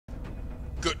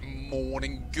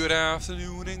morning, good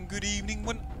afternoon, and good evening,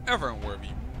 whenever and wherever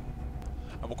you.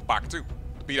 And welcome back to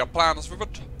the Beta Planners for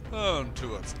Return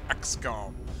to Earth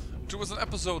XCOM. Towards an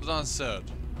episode that I said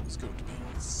was going to be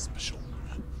special.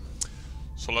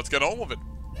 So let's get on with it.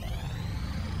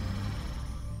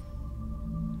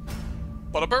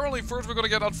 But apparently first we're gonna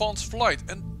get advanced flight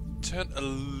and 10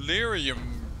 Elerium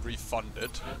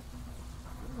refunded.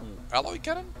 Ooh, alloy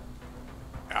cannon?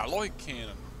 Alloy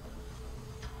cannon.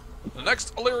 The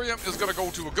next Elerium is gonna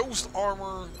go to a ghost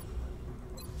armor.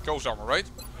 Ghost armor, right?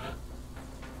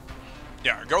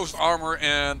 Yeah, ghost armor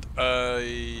and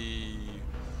a...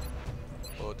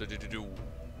 What did it do?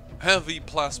 Heavy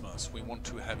plasmas. We want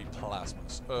 2 heavy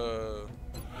plasmas.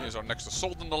 Here's our next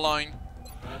assault in the line.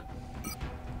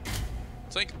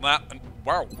 Take that, and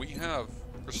wow, we're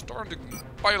starting to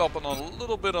pile up on a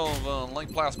little bit of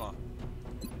light plasma.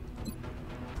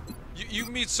 You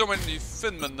meet so many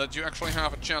Finmen that you actually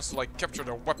have a chance to like capture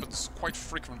their weapons quite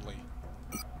frequently.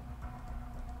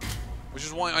 Which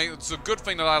is why it's a good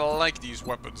thing that I like these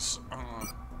weapons.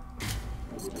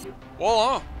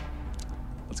 Voila!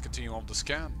 Let's continue on the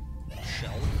scan,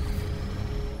 shall we?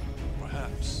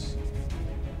 Perhaps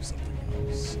something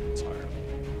else entirely.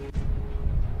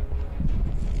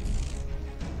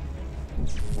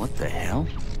 What the hell?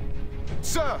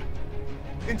 Sir!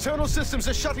 Internal systems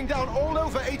are shutting down all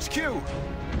over HQ!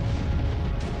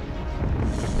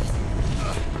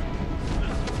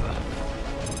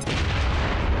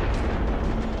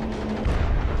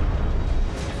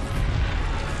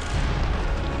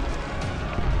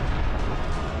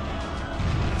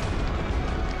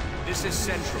 This is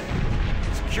Central.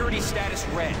 Security status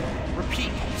red.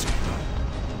 Repeat.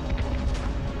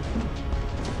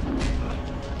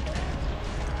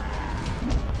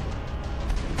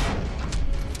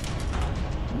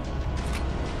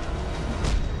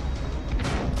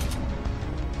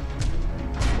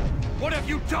 What have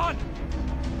you done?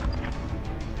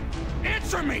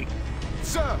 Answer me!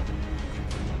 Sir!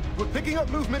 We're picking up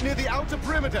movement near the outer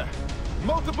perimeter.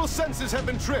 Multiple sensors have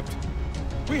been tripped.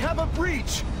 We have a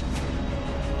breach!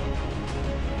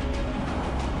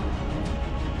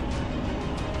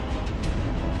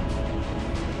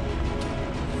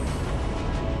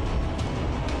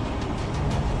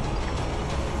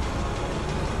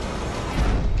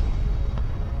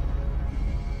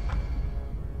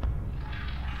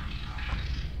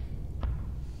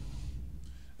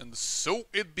 So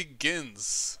it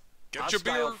begins. Get your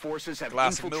Hostile beer, forces have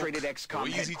glass of infiltrated milk, XCOM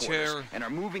easy headquarters chair. and are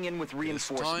moving in with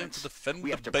reinforcements. Time to defend we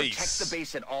the have to base. protect the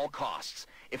base at all costs.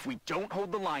 If we don't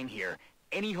hold the line here,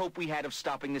 any hope we had of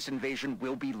stopping this invasion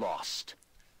will be lost.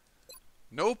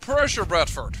 No pressure,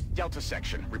 Bradford. Delta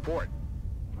Section, report.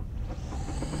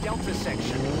 Delta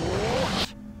Section,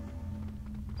 report.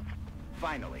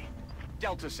 Finally,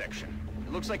 Delta Section.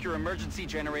 It looks like your emergency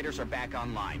generators are back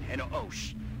online. And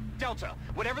Delta,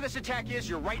 whatever this attack is,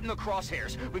 you're right in the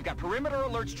crosshairs. We've got perimeter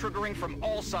alerts triggering from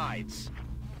all sides.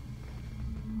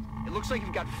 It looks like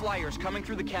you've got flyers coming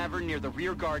through the cavern near the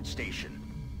rear guard station.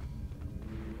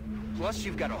 Plus,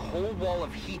 you've got a whole wall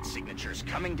of heat signatures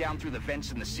coming down through the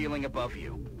vents in the ceiling above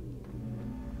you.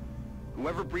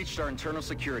 Whoever breached our internal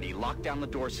security locked down the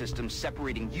door system,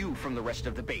 separating you from the rest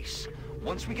of the base.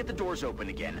 Once we get the doors open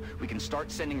again, we can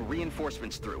start sending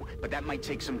reinforcements through, but that might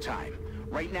take some time.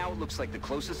 Right now, it looks like the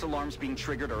closest alarms being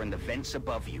triggered are in the vents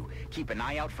above you. Keep an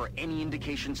eye out for any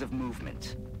indications of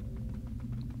movement.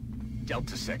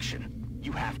 Delta Section,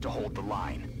 you have to hold the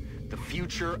line. The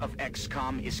future of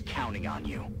XCOM is counting on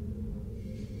you.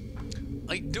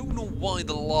 I don't know why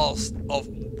the loss of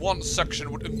one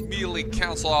section would immediately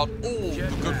cancel out all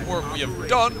the good work we have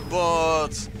done,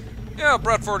 but... yeah,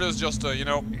 Bradford is just, you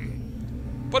know,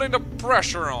 putting the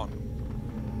pressure on.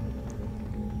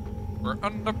 We're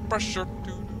under pressure.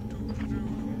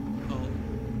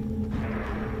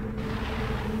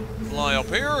 Fly up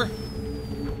here.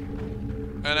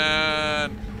 And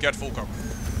then get full cover.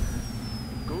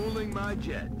 Cooling my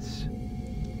jets.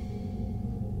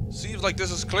 Seems like this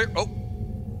is clear. Oh,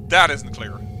 that isn't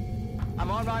clear.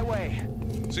 I'm on my way.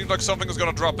 Seems like something is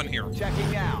gonna drop in here.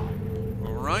 Checking now.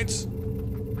 Alright.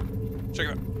 Check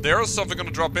it out. There is something gonna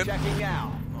drop in. Checking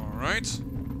now. Alright.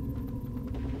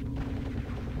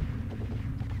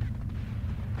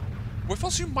 With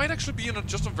us, you might actually be in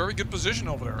just a very good position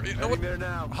over there. You know what? There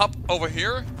now. Hop over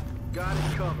here. Got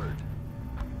it covered.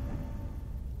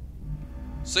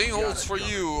 Same holds for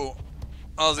you,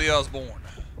 Ozzy Osbourne.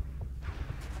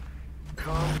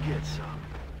 Come get some.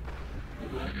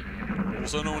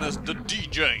 Also known as the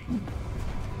DJ.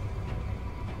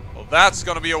 Well, that's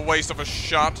gonna be a waste of a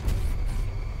shot.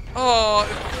 Oh,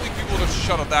 if only people would have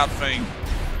shot at that thing.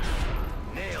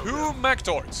 Two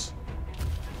Mechtoids.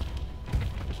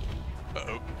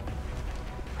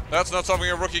 That's not something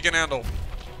a rookie can handle.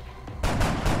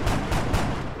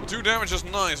 2 damage is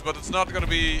nice, but it's not going to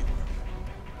be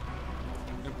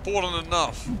important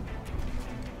enough.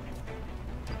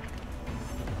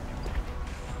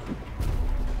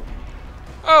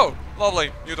 Oh,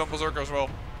 lovely. You done Berserker as well.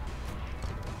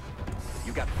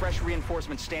 You got fresh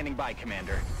reinforcements standing by,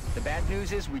 Commander. The bad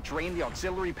news is we drained the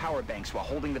auxiliary power banks while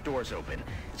holding the doors open.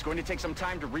 It's going to take some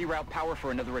time to reroute power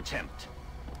for another attempt.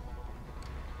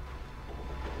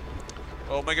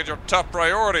 Well, make it your top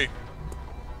priority.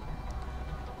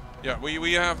 Yeah,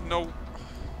 we have no...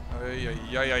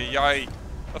 The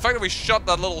fact that we shot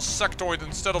that little sectoid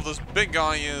instead of this big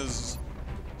guy is...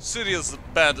 serious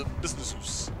bad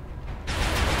business.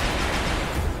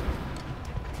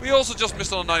 We also just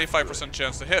missed on a 95%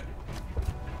 chance to hit.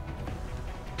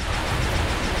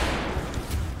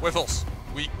 Whiffles.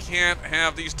 We can't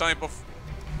have these type of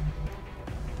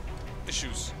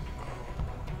issues.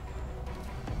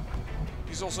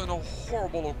 He's also in a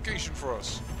horrible location for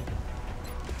us.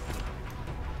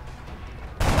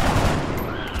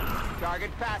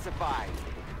 Target pacified.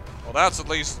 Well, that's at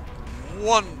least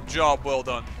one job well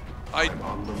done. I'm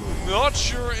not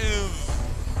sure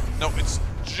if... No, it's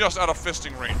just out of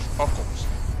fisting range, of course.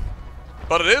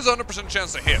 But it is 100%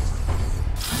 chance to hit.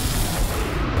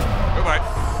 Goodbye.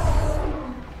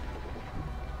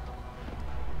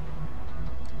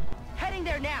 Heading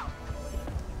there now.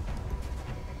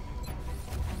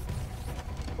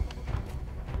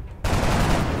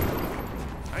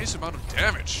 Nice amount of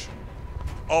damage.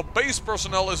 Our base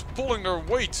personnel is pulling their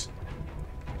weight.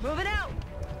 Moving out.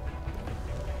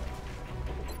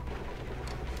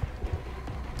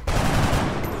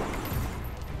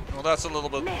 Well, that's a little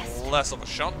bit less of a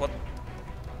shot, but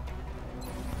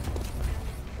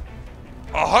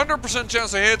 100%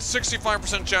 chance to hit,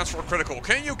 65% chance for a critical.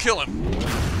 Can you kill him?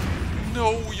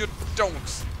 No, you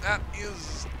don't. That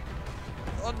is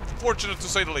unfortunate to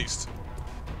say the least.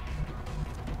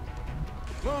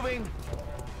 Moving.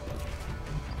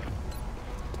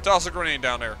 Toss a grenade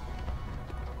down there.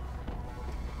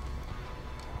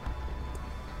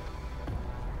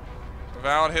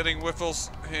 Without hitting Whiffles,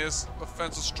 his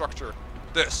defensive structure.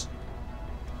 This.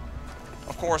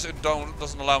 Of course, it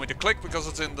doesn't allow me to click because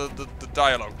it's in the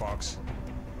dialogue box.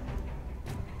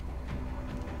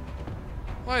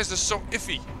 Why is this so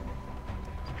iffy?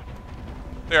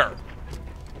 There.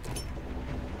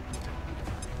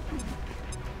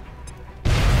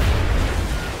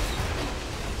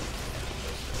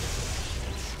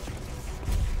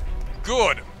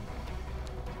 Good.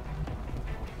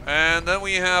 And then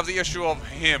we have the issue of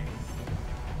him.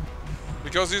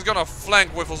 Because he's gonna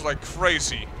flank Whiffles like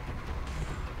crazy.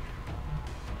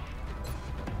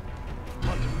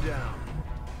 Hunt him down.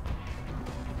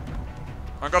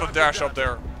 I'm gonna dash up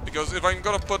there. Because if I'm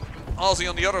gonna put Ozzy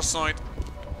on the other side,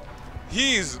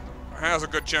 has a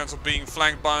good chance of being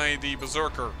flanked by the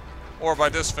Berserker. Or by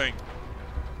this thing.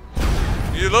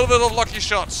 Need a little bit of lucky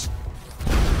shots.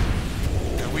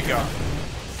 And we got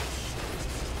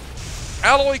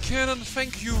Alloy Cannon,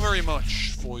 thank you very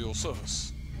much for your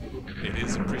service. It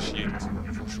is appreciated,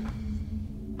 for sure.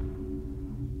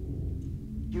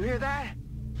 You hear that?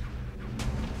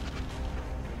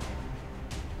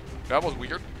 That was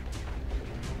weird.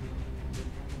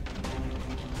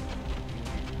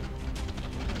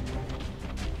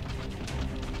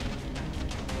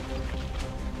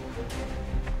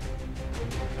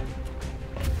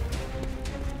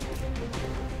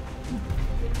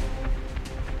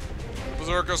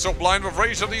 Berserker so blind with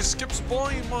rage that he skips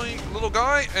by my little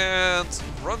guy and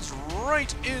runs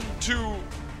right into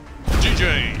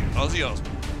GJ Ozzy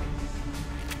Osbourne.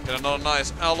 Get another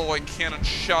nice alloy cannon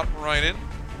shot right in.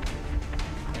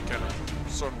 I can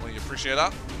certainly appreciate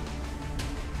that.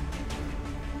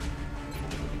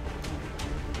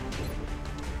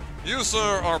 You,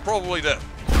 sir, are probably dead.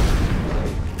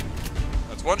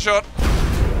 That's one shot.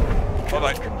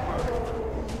 Bye-bye.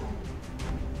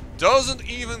 Doesn't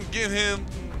even give him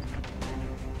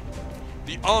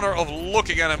the honor of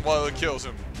looking at him while it kills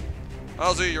him.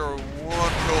 Ozzy, you're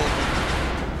one cold.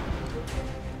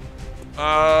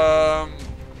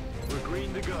 We're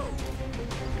green to go.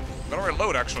 Better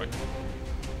reload, actually.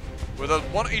 With a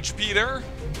 1 HP there?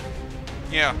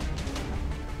 Yeah.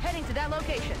 Heading to that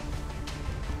location.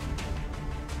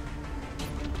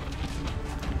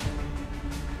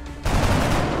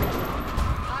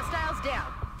 Hostiles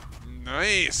down.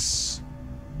 Nice.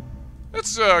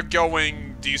 It's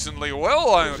going decently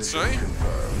well, I would say.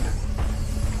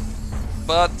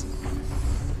 But,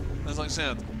 as I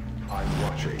said, I'm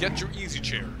watching. get your easy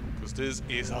chair, because this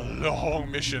is a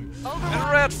long mission.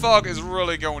 And Red Fog is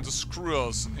really going to screw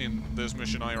us in this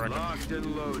mission, I reckon. Locked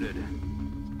and loaded.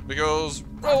 Because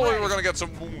probably we're gonna get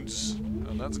some wounds.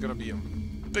 And that's gonna be a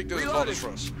big disadvantage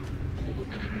for us.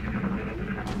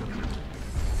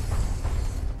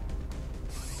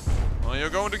 Well, you're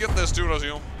going to get this too,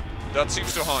 Razil. That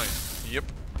seems too high. Yep.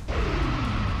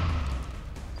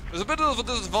 There's a bit of a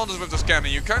disadvantage with this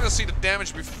cannon. You kind of see the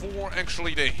damage before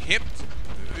actually the hit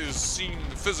is seen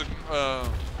physically.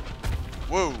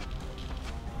 Whoa.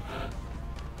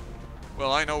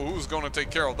 Well, I know who's going to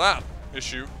take care of that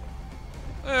issue.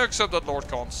 Except that Lord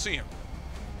can't see him.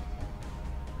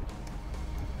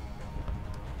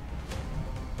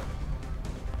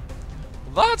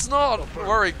 That's not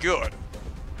very good.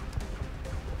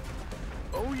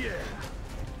 Oh yeah.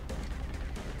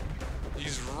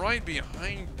 He's right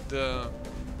behind the...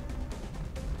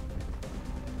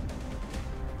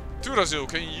 Turazil,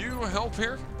 can you help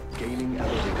here? Gaining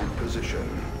elevated position.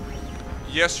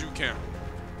 Yes, you can.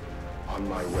 On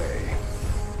my way.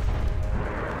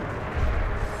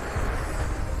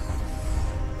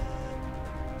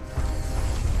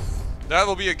 That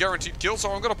will be a guaranteed kill,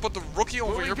 so I'm gonna put the rookie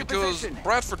over Moving here to because position.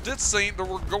 Bradford did say that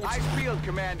we're going Eyes to... peeled,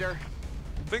 Commander.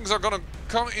 Things are gonna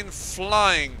come in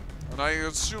flying. And I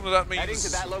assume that Heading to means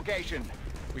that location.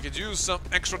 we could use some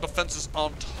extra defenses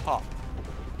on top.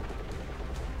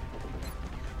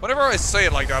 Whenever I say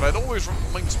it like that, it always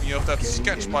reminds me of that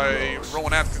sketch by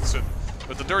Rowan Atkinson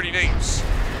with the dirty names.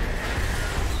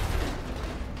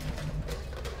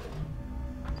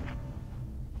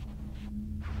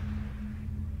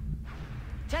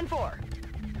 Ten-4.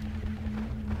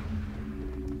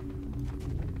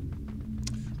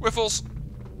 Whiffles,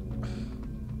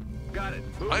 Got it.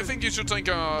 I think you should take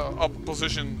a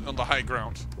position on the high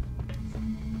ground.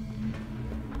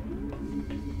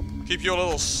 Keep you a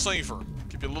little safer.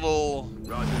 Keep you a little...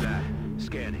 Roger that.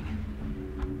 Scanning.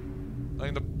 I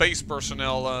think the base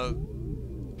personnel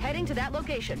Heading to that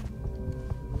location.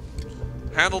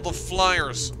 handle the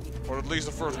flyers, or at least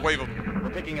the first wave of them.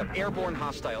 We're picking up airborne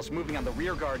hostiles moving on the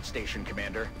rear guard station,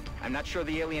 Commander. I'm not sure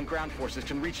the alien ground forces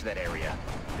can reach that area.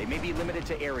 They may be limited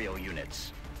to aerial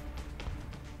units.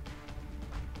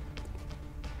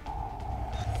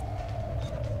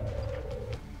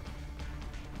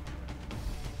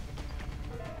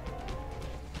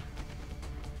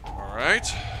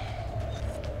 Alright.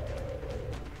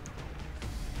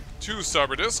 2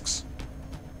 cyber discs.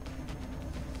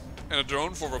 And a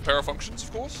drone for repair functions,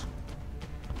 of course.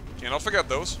 Cannot forget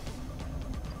those.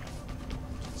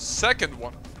 Second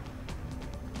one.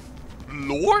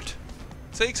 Lord?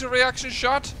 Takes a reaction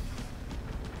shot?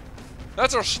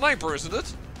 That's our sniper, isn't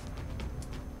it?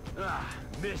 Ah,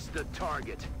 missed the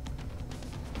target.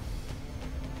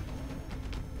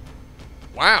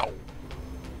 Wow.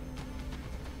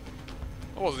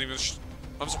 I wasn't even...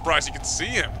 I'm surprised you could see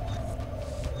him.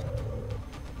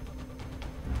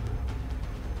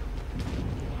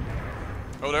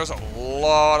 Oh, there's a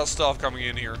lot of stuff coming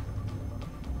in here.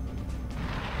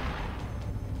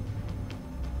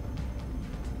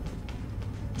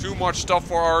 Too much stuff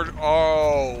for our...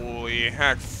 Holy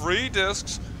heck. 3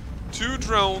 discs, 2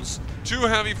 drones, 2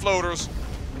 heavy floaters,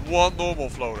 1 normal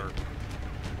floater.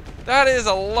 That is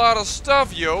a lot of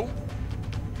stuff, yo.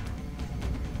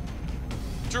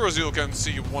 Turazil can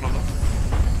see one of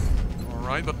them.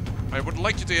 Alright, but I would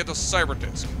like you to hit a cyber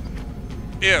disc.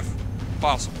 If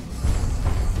possible.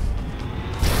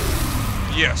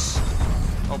 Yes.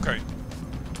 Okay.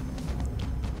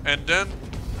 And then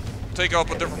take up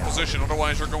a different position,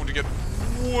 otherwise you're going to get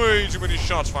way too many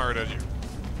shots fired at you.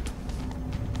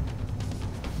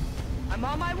 I'm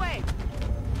on my way.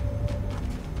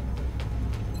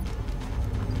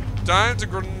 Time to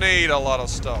grenade a lot of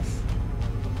stuff.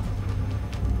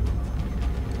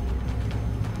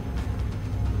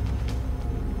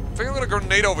 I think I'm gonna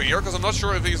grenade over here because I'm not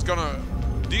sure if he's gonna...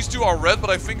 These 2 are red, but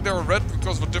I think they're red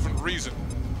because of a different reason.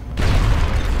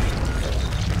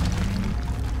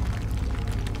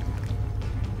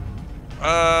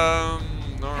 Alright.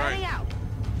 Heading out.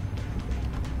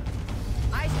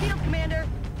 Eyes peeled, Commander.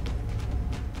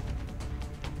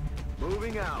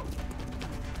 Moving out.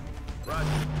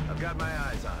 Roger. I've got my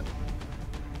eyes on.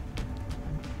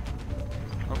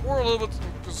 I'm more a little bit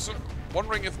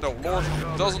wondering if the Lord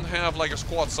doesn't have like a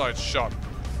squad size shot.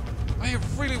 I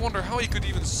really wonder how he could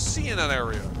even see in that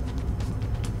area.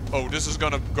 Oh, this is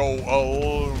gonna go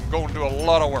and do a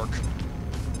lot of work.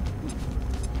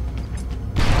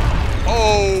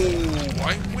 Oh,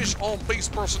 I wish all base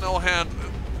personnel had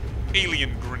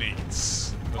alien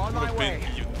grenades. That On would my have been way.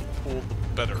 even all the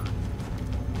better.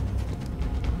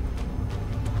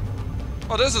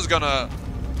 Oh, this is gonna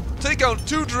take out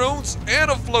 2 drones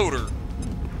and a floater.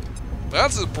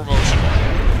 That's a promotion.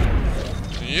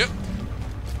 Yep.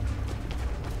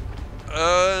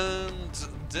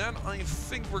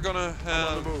 think we're gonna I'm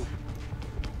on have the move.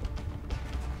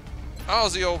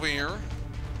 Ozzy over here,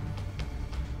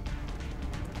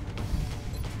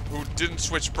 who didn't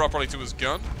switch properly to his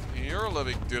gun. Here, let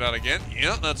me do that again.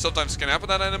 Yeah, that sometimes can happen,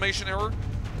 that animation error.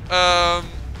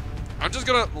 I'm just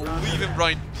gonna leave him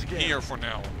right here for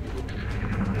now.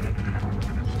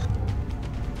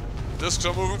 Discs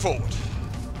are moving forward.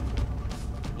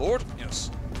 Lord, yes.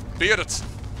 Bearded.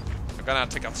 I'm gonna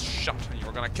take a shot and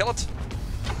you're gonna kill it.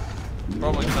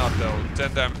 Probably not though.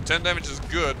 10 damage. 10 damage is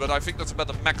good, but I think that's about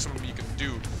the maximum you can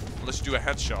do unless you do a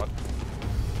headshot.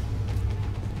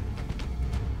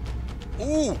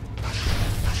 Ooh!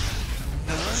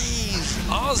 Nice!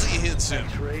 Ozzy hits him.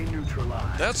 X-ray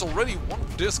neutralized. That's already one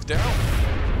disc down.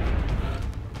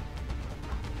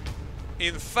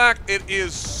 In fact, it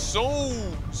is so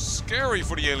scary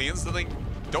for the aliens that they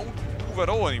don't move at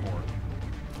all anymore.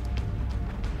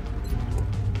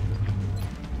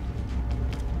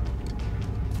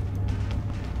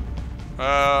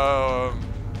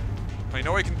 I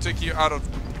know I can take you out of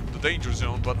the danger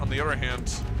zone, but on the other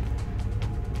hand,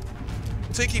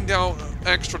 taking down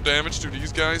extra damage to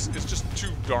these guys is just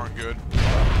too darn good.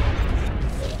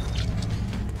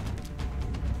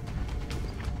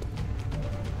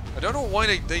 I don't know why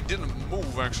they didn't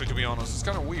move, actually, to be honest. It's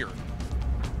kind of weird.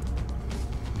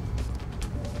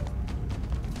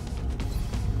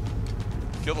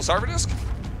 Kill the cyber disc?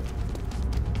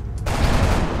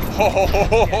 Ho ho ho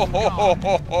ho ho ho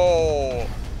ho ho!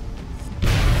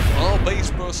 All base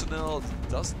personnel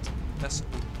doesn't mess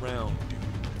around, dude.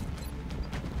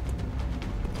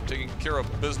 Taking care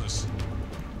of business.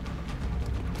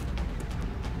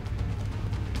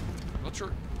 Not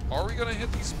sure. Are we gonna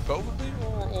hit these both of them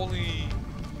or only?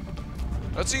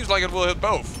 That seems like it will hit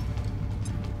both.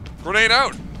 Grenade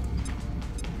out!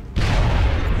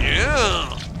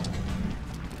 Yeah!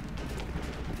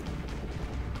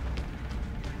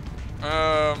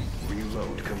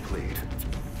 Reload complete.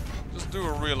 Just do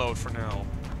a reload for now.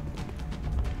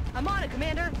 I'm on it,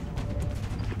 Commander.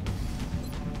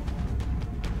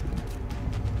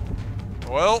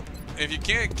 Well, if you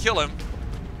can't kill him,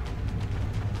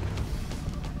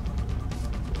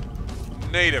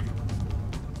 nade him.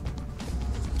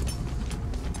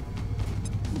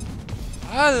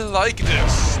 I like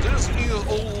this. This is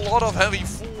a lot of heavy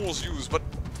force use, but,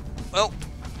 well,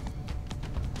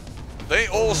 they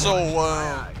also,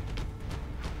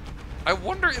 I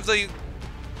wonder if they...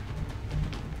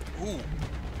 Ooh.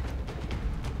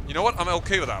 You know what? I'm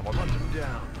okay with that one. Hunt him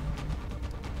down.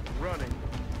 Running.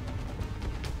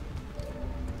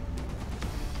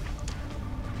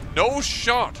 No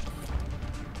shot.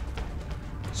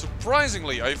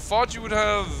 Surprisingly, I thought you would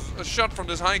have a shot from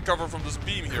this high cover from this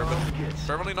beam here, but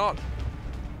apparently not.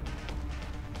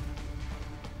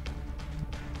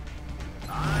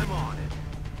 I'm on it.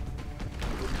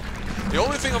 The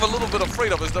only thing I'm a little bit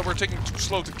afraid of is that we're taking too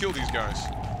slow to kill these guys.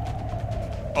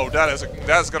 Oh,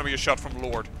 that's gonna be a shot from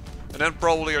Lord. And then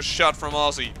probably a shot from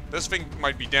Ozzy. This thing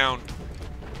might be down.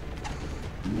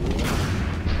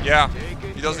 Yeah,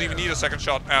 he doesn't even need a second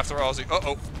shot after Ozzy.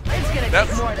 Uh-oh. It's gonna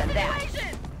take more than that.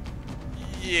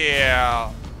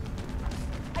 Yeah.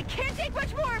 I can't take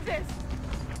much more of this.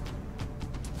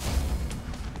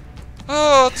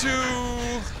 Oh,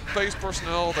 two base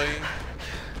personnel, they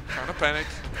kind of panic.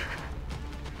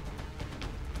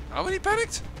 How many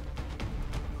panicked?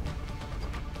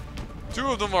 Two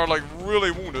of them are like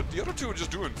really wounded. The other two are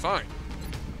just doing fine.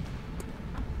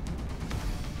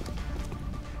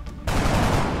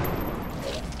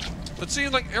 It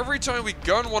seems like every time we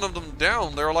gun one of them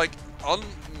down, they're like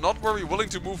not very willing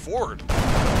to move forward.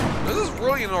 This is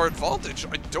really in our advantage.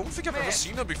 I don't think I've ever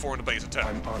seen that before in a base attack.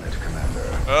 I'm on it,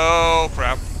 Commander. Oh,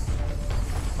 crap.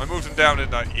 I moved him down,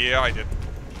 didn't I? Yeah, I did.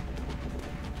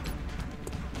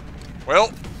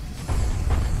 Well.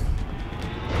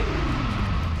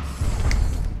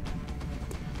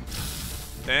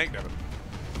 Dang, damn it.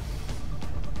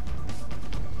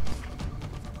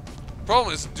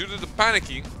 Problem is, due to the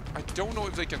panicking, I don't know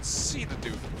if they can see the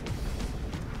dude.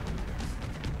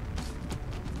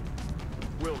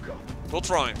 We'll go. We'll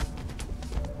try.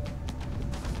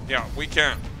 Yeah, we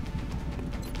can.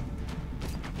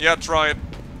 Yeah, try it.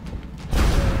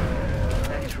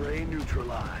 X-ray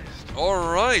neutralized.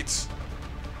 Alright.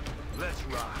 Let's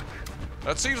rock.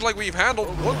 That seems like we've handled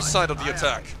one side of the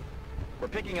attack. We're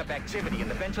picking up activity in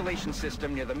the ventilation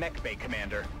system near the mech bay,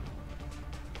 Commander.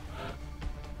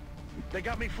 They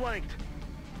got me flanked.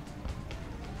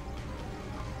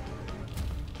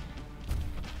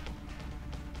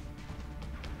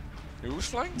 Who's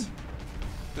flanked?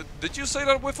 Did you say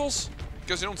that, Whiffles?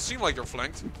 Because you don't seem like you're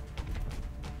flanked.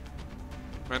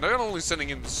 Man, they're only sending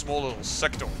in small little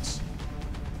sectoids.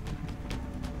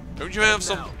 Don't you have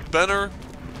some banner?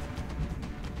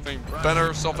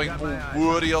 Banner, something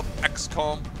worthy of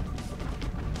XCOM?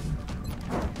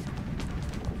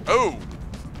 Oh!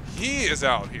 He is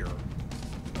out here.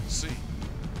 Let's see.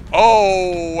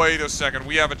 Oh, wait a second.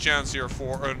 We have a chance here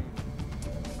for an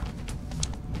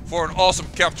awesome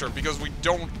capture because we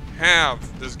don't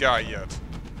have this guy yet.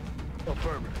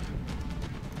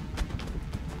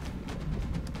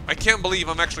 I can't believe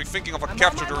I'm actually thinking of a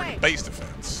capture during base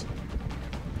defense.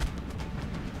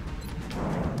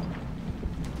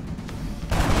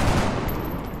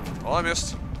 Oh, I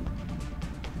missed.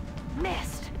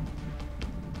 Missed.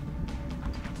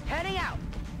 Heading out.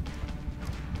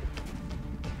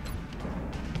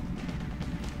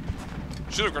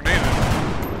 Should have grenaded.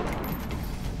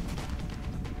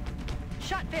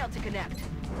 Shot failed to connect.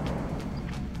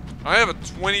 I have a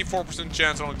 24%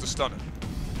 chance only to stun it.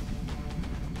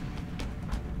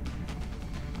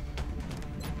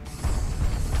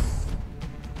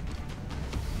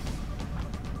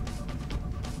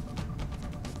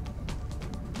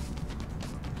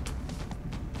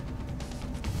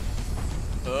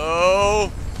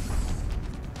 Oh!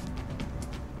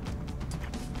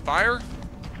 Fire?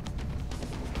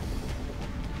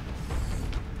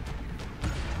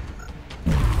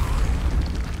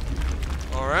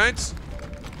 Alright.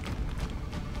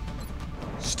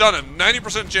 Stun him.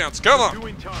 90% chance. Come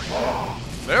on.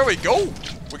 There we go.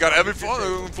 We got every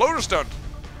floater stunned.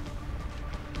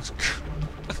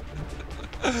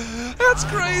 That's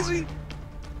crazy.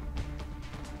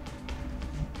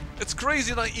 It's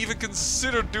crazy that I even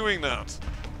considered doing that.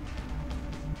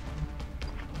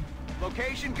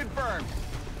 Location confirmed.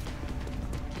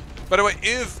 By the way,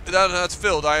 if that had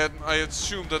failed, I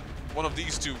assumed that one of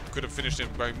these two could have finished him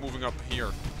by moving up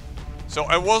here. So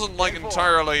I wasn't like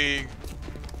entirely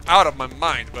out of my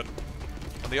mind, but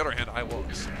on the other hand, I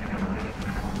was.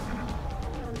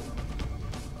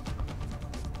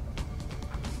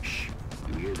 Shh.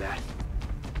 You hear that?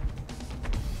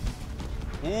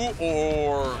 Who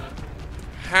or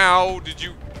how did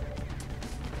you...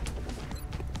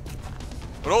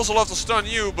 Would also love to stun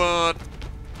you, but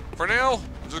for now,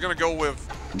 I'm just gonna go with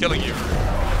killing you.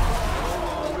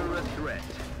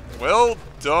 Well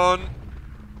done.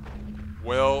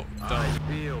 Well done.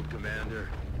 Field, Commander.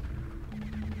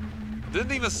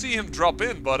 Didn't even see him drop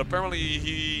in, but apparently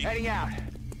he Heading out.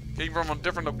 came from a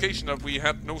different location that we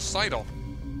had no sight of.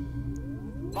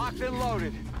 Locked and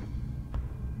loaded.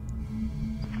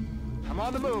 I'm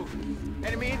on the move.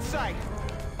 Enemy in sight.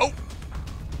 Oh!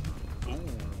 Ooh.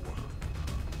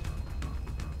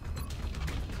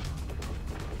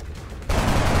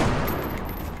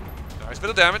 Nice bit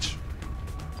of damage.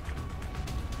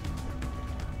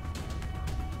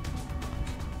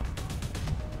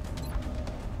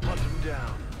 Hunt him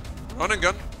down. Run and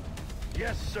gun.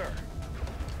 Yes, sir.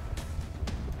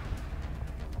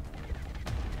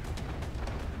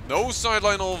 No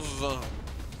sideline of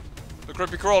the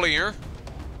creepy crawly here.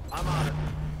 I'm on it.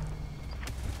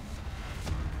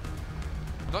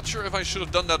 Not sure if I should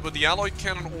have done that with the alloy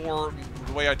cannon or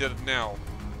the way I did it now.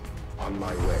 On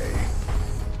my way.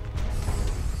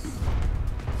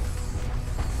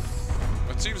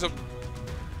 It seems a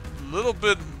little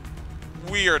bit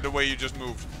weird the way you just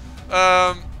moved.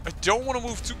 I don't want to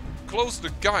move too close to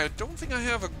the guy. I don't think I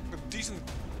have a decent...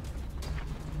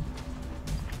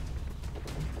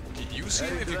 Can you see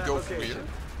him if you go from here?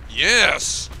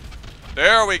 Yes!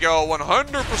 There we go.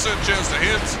 100% chance to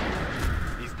hit.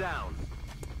 He's down.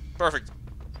 Perfect.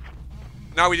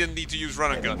 Now we didn't need to use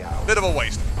run and gun. Bit of a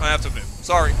waste, I have to admit.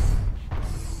 Sorry.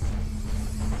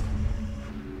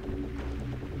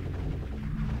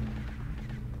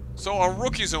 So our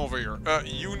rookie's over here.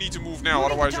 You need to move now,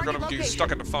 otherwise you're gonna get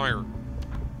stuck in the fire.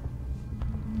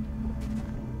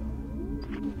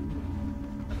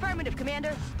 Affirmative,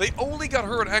 Commander. They only got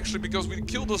hurt actually because we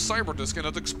killed the cyber disc and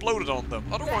it exploded on them.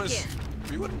 Otherwise,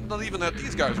 we would not even have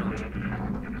these guys hurt.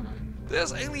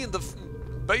 This alien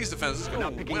base defense is Not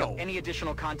going picking well. up any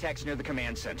additional contacts near the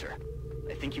command center.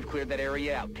 I think you've cleared that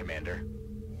area out, Commander.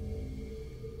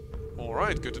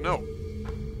 Alright, good to know.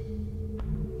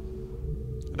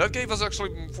 That gave us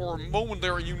actually, for a moment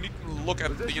there, a unique look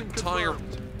at the entire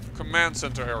command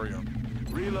center area.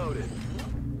 Reloaded.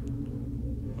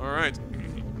 Alright.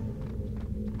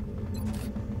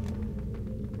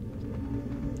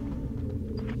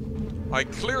 I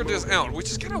cleared this out, which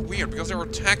is kind of weird because they're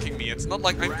attacking me. It's not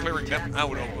like I'm clearing them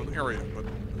out of an area, but...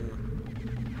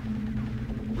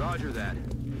 Roger that.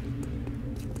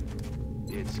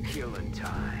 It's killing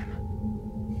time.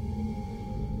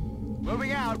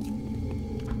 Moving out.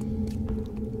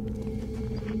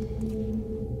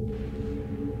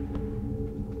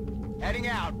 Heading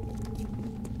out.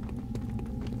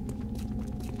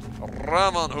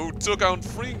 Rahman, who took out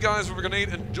 3 guys with a grenade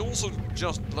and also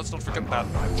just, let's not forget that,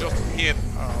 just hit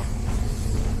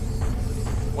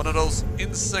one of those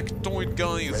insectoid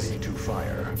guys Ready to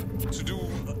fire. to do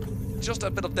just a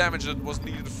bit of damage that was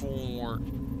needed for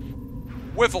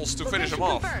Whiffles to finish him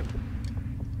Location off. confirmed.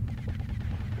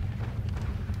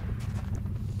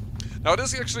 Now, it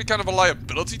is actually kind of a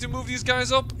liability to move these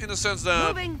guys up, in the sense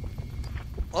that Moving.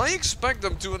 I expect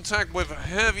them to attack with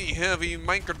heavy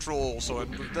mind control, so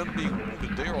with them being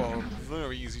wounded, they are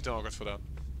very easy targets for that.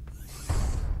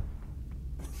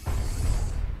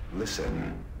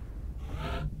 Listen.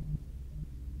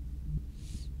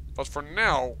 But for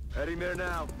now... Heading there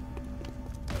now.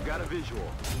 Got a visual.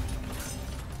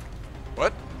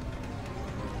 What?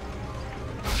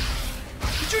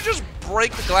 Did you just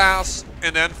break the glass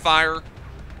and then fire?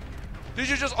 Did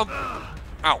you just...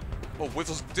 Ow. Well,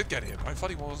 Whiffles did get hit. I thought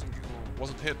he wasn't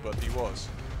hit, but he was.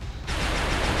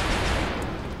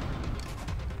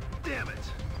 Damn it.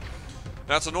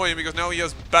 That's annoying because now he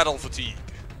has battle fatigue.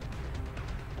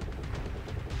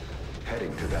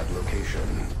 Heading to that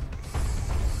location.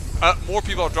 More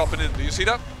people are dropping in. Do you see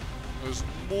that? There's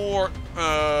more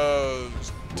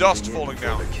dust Moving in falling for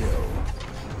down. the kill.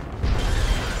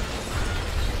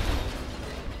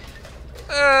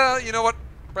 You know what?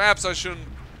 Perhaps I shouldn't,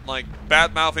 like,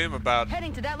 badmouth him about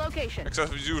Heading to that location.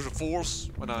 excessive use of force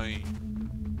when I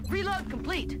Reload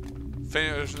complete.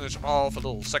 finish off a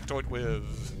little sectoid with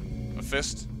a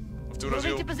fist of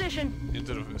Moving to Turazio position.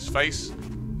 into his face.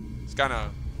 It's kind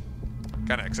of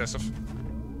excessive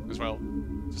as well.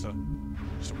 Just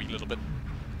a wee little bit.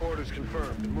 Orders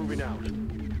confirmed. Moving out.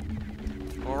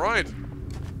 All right,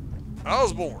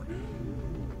 Osborne.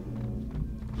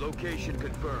 Location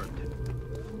confirmed.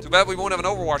 Too bad we won't have an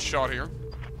Overwatch shot here,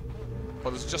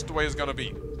 but it's just the way it's gonna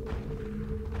be.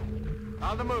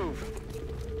 On the move.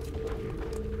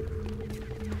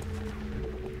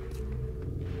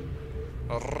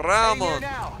 Ramon.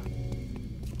 now.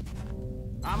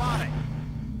 I'm on it.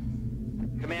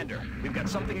 Commander, we've got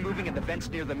something moving in the vents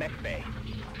near the mech bay.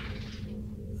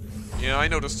 Yeah, I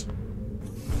noticed.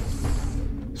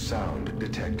 Sound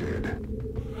detected.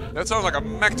 That sounds like a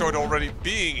mechtoid already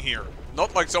being here.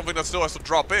 Not like something that still has to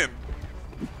drop in.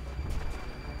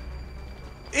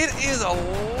 It is a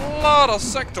lot of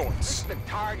sectoids. The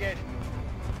target.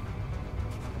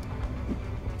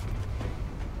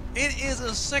 It is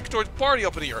a sectoid party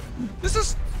up in here. This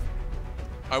is...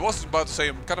 I was about to say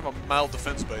kind of a mild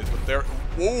defense base, but they're...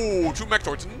 Whoa, 2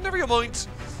 mechtoids. Never mind.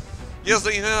 Yes,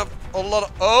 they have a lot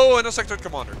of... Oh, and a sectoid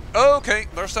commander. Okay,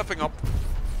 they're stepping up.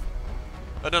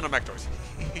 Another mechtoid.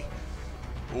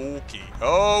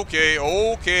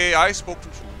 Okay, I spoke too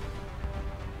soon.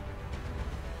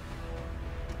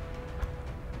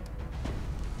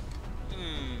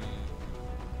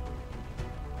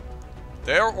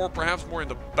 There, or perhaps more in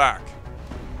the back.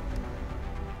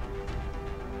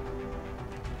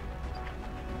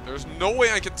 There's no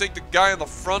way I can take the guy in the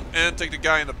front and take the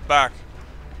guy in the back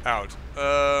out.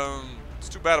 It's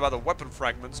too bad about the weapon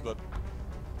fragments, but...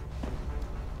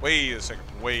 Wait a second.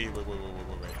 Wait.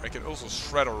 I can also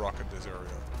shred a rocket this area.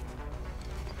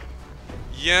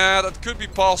 Yeah, that could be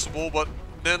possible, but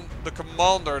then the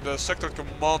commander, the sector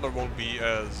commander, won't be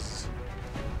as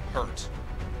hurt.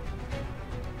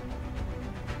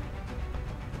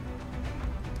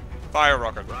 Fire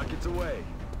rocket. Rockets away.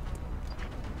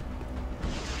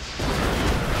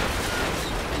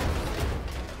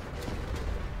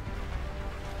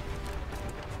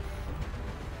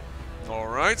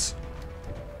 Alright.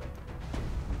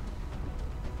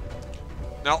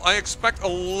 Now, I expect a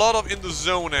lot of in the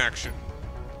zone action.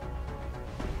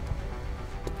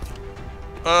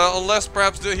 Unless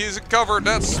perhaps he's in cover.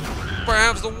 That's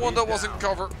perhaps the one that was in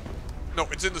cover. No,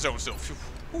 it's in the zone still.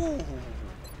 Phew. Ooh.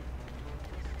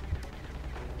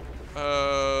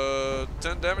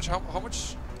 10 damage. How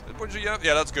much would you have?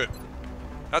 Yeah, that's good.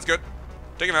 That's good.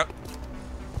 Take him out.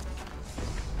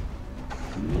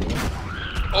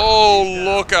 Oh,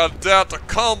 look at that. The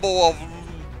combo of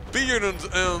Beard and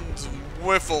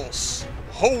Whiffles.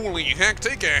 Holy heck.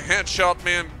 Take a headshot,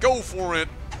 man. Go for it.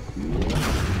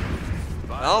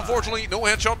 Now, unfortunately, no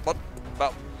headshot, but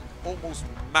about almost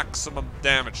maximum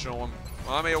damage. So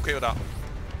I'm okay with that.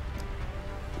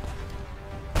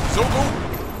 So go.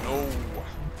 No.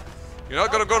 You're not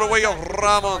going to go the way of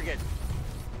Ramon.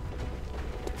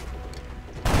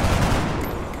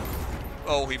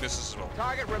 Oh, he misses as well.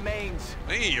 Target remains.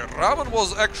 Hey, Ramon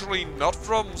was actually not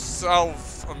from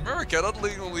South America. That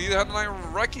legally had an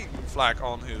Iraqi flag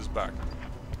on his back.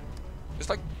 It's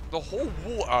like the whole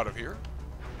wool out of here.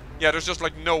 Yeah, there's just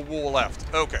like no wool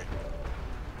left. Okay.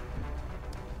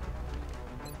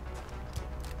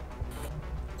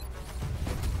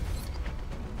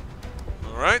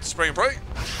 Alright, spray and pray.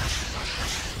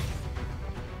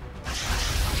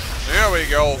 There we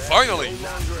go, finally.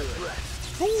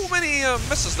 Too many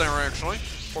misses there, actually,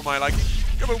 for my liking.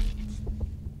 Kaboom.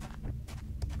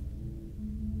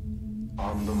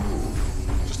 On the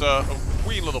move. Just a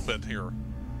wee little bit here.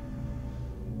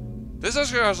 This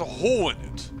actually has a hole in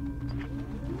it.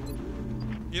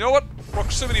 You know what?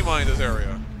 Proximity mine this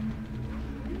area.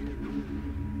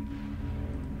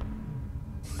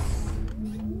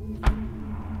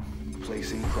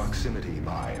 Placing proximity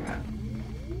mine.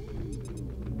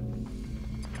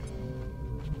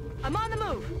 I'm on the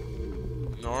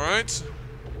move. Alright.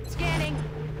 Scanning.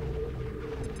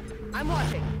 I'm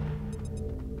watching.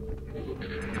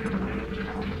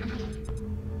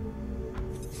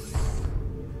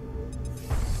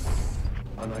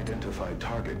 Unidentified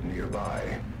target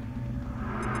nearby.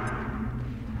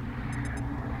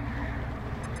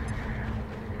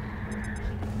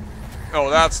 Oh,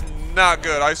 that's not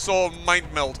good. I saw a mind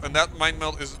melt, and that mind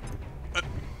melt is a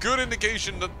good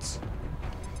indication that...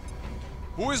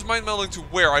 Who is mind melting to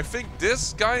where? I think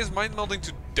this guy is mind melting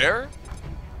to there?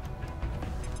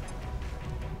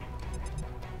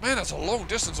 Man, that's a long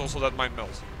distance also, that mind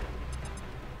melt.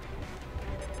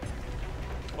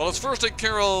 Well, let's first take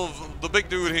care of the big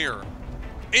dude here.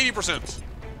 80%.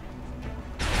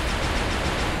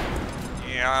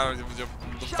 Yeah,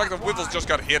 the fact that Whiffles just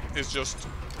got hit is just...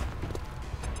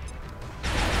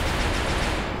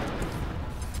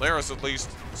 There is at least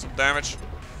some damage.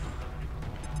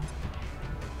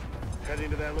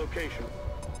 Heading to that location.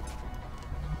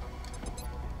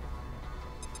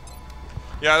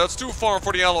 Yeah, that's too far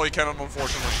for the alloy cannon,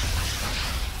 unfortunately.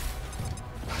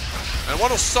 And I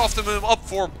want to soften him up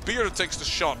for Beer that takes the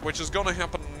shot, which is gonna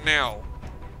happen now.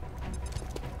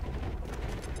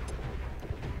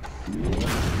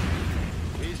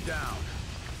 He's down.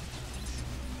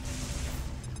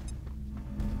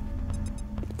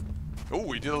 Oh,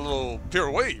 he did a little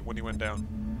pirouette when he went down.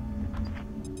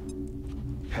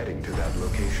 Heading to that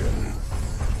location.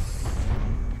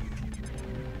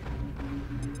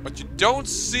 But you don't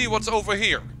see what's over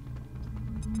here.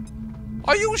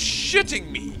 Are you shitting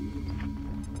me?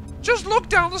 Just look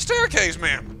down the staircase,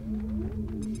 man.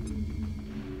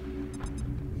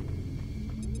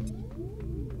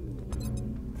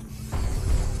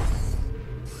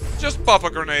 Just pop a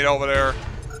grenade over there.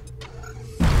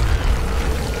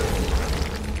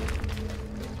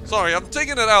 Sorry, I'm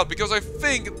taking it out because I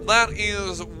think that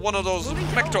is one of those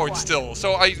mechtoids still.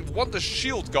 So I want the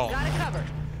shield gone. Got it covered.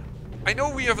 I know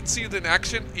we haven't seen it in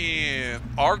action in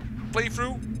our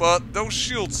playthrough, but those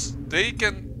shields, they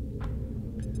can,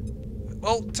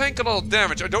 well, tank a lot of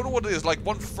damage. I don't know what it is, like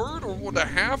 1/3 or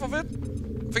 1/2 of it?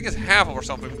 I think it's half or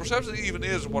something. Perhaps it even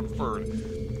is 1/3.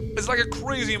 It's like a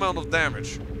crazy amount of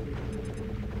damage.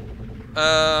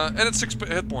 And it's 6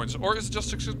 hit points. Or is it just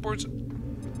 6 hit points?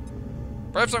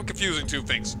 Perhaps I'm confusing two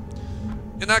things.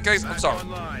 In that case, I'm sorry.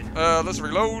 Let's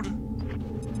reload.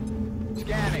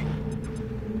 Scanning.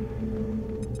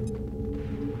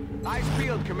 Eyes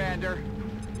peeled, Commander.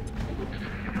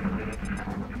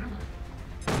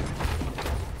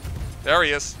 There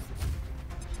he is.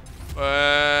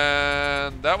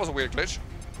 And that was a weird glitch.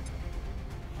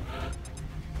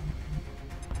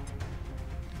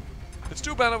 It's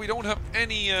too bad that we don't have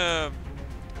any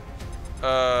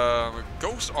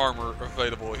ghost armor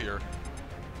available here.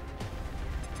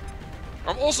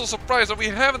 I'm also surprised that we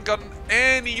haven't gotten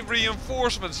any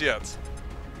reinforcements yet.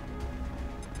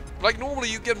 Like, normally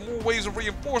you get more waves of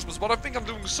reinforcements, but I think I'm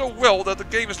doing so well that the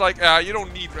game is like, ah, you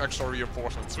don't need extra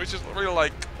reinforcements, which is really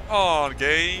like, come on,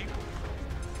 game.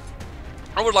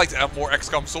 I would like to have more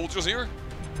XCOM soldiers here.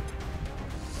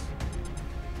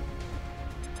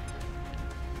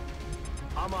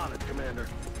 I'm on it, Commander.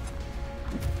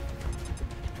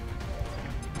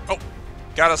 Oh,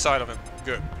 got a side of him.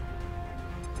 Good.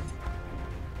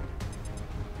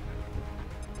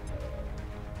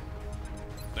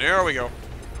 There we go.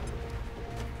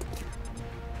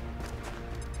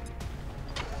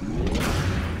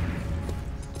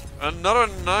 Another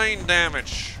 9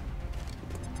 damage.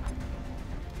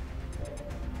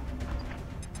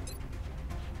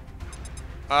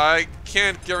 I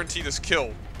can't guarantee this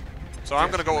kill. So I'm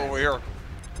gonna go over here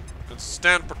and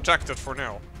stand protected for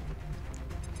now.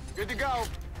 Good to go.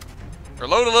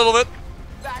 Reload a little bit.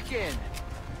 Back in.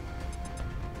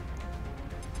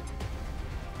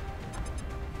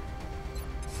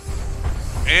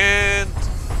 And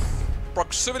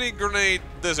proximity grenade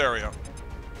this area.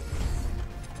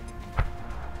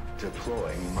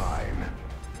 Deploying mine.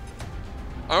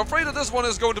 I'm afraid that this one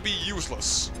is going to be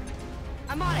useless.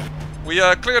 I'm on it. We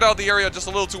cleared out the area just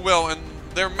a little too well, and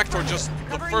their Mector just,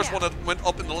 the first one that went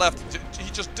up in the left, he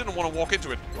just didn't want to walk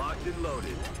into it. Locked and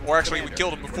loaded. Or actually, we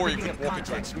killed him before he Picking could up walk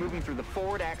into it. contents moving through the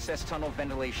forward access tunnel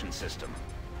ventilation system.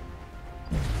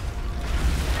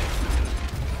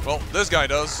 Well, this guy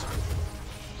does.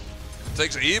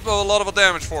 Takes a heap of a lot of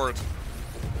damage for it.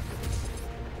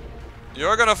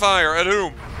 You're gonna fire at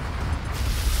whom?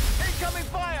 Incoming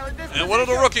fire at this And one of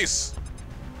the rookies.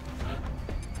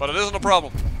 But it isn't a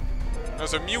problem.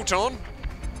 There's a Muton.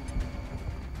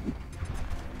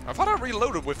 I thought I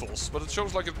reloaded Whiffles, but it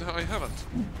shows like I haven't.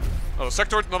 Oh,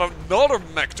 Sectoid, not another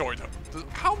Mectoid.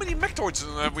 How many Mectoids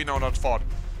have we now not fought?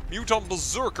 Muton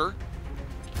Berserker.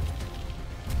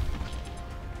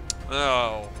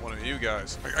 Oh, one of you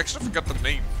guys. I actually forgot the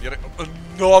name. Yet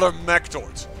another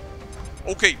Mectoid.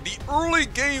 Okay, the early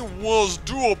game was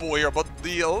doable here, but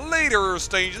the later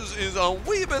stages is a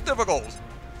wee bit difficult.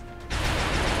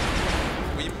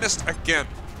 We missed again.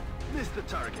 Missed the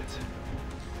target.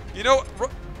 You know,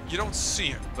 you don't see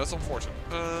him. That's unfortunate.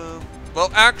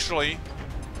 Well, actually,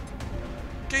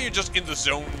 can you just in the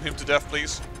zone him to death,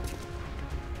 please?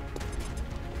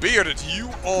 Bearded, you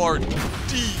are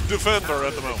the defender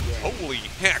at the moment. Holy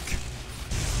heck.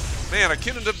 Man, I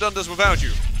couldn't have done this without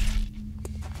you.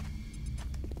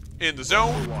 In the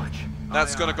zone. Overwatch.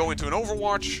 That's gonna go into an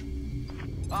Overwatch.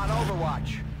 On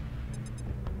Overwatch.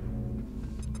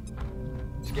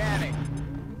 Scanning.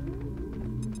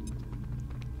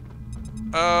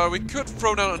 We could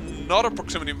throw down another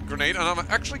proximity grenade, and I'm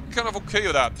actually kind of okay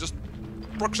with that. Just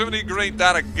proximity grenade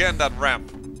that again, that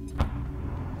ramp.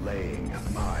 Laying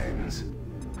mines.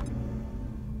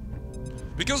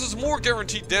 Because it's more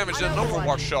guaranteed damage than an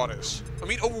Overwatch shot is. I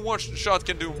mean, Overwatch shot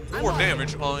can do more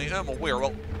damage, I am aware.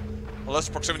 Well, unless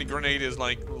proximity grenade is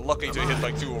like lucky to hit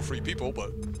like 2 or 3 people,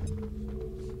 but...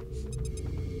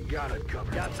 Got it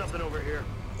covered. Got something over here.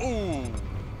 Ooh.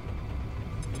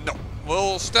 No.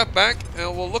 We'll step back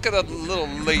and we'll look at that a little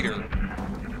later.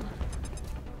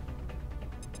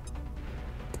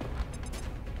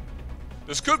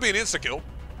 This could be an insta-kill.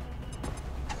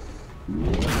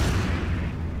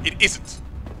 It isn't.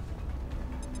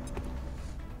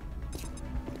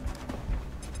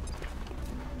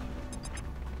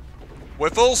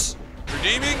 Whiffles,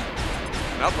 redeeming,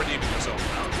 not redeeming yourself.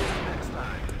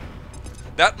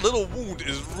 That little wound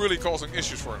is really causing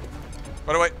issues for him.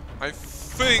 By the way, I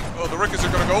think the Rickets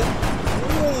are gonna go.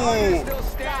 Ooh! Still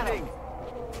standing.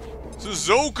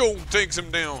 Suzoko takes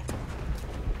him down.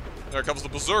 There comes the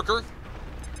Berserker.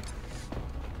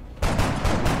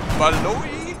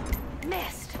 Baloi?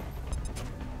 Missed.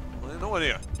 I have no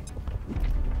idea.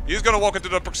 He's gonna walk into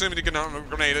the proximity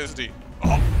grenade, isn't he?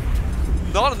 Oh.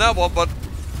 Not in that one, but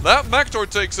that Mector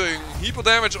takes a heap of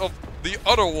damage of the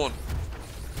other one.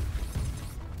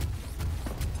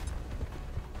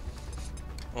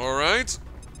 Alright.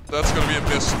 That's gonna be a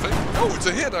miss, I think. No, it's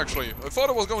a hit, actually. I thought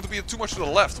it was going to be too much to the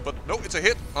left, but no, it's a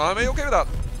hit. I'm okay with that.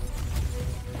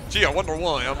 Gee, I wonder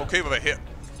why. I'm okay with a hit.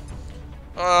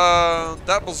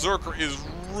 That Berserker is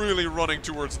really running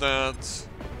towards that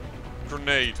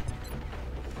grenade.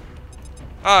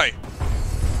 Hi.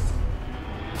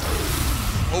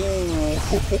 Oh.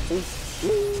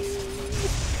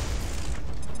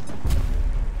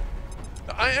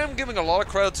 I am giving a lot of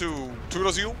credit to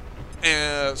Turazil.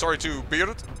 Sorry, to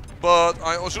Bearded. But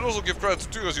I should also give credit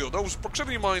to Turazil. Those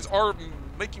proximity mines are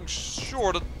making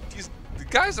sure that the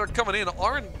guys that are coming in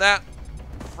aren't that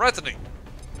threatening.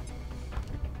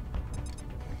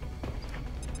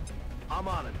 I'm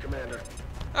on it, Commander.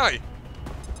 Hi.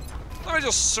 Let me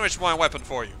just switch my weapon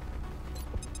for you.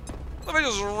 Let me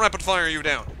just rapid fire you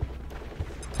down.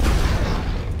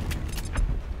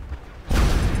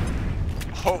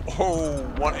 Oh,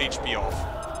 1 HP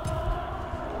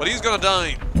off. But he's gonna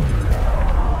die.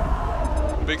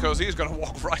 Because he's gonna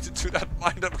walk right into that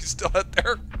mine that we still had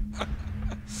there.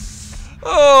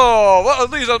 Oh, well,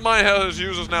 at least that mine has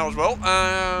users now as well.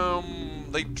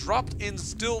 They dropped in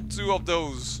still 2 of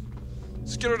those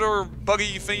Skeletor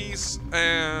buggy thingies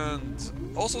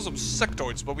and also some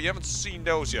sectoids, but we haven't seen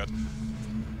those yet.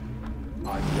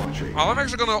 I'm watching. I'm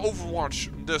actually gonna Overwatch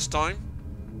this time.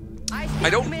 I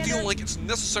don't feel like it's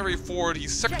necessary for the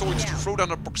sectoids to throw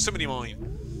down a proximity mine.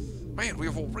 Man, we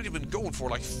have already been going for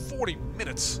like 40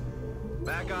 minutes.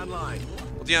 Back online.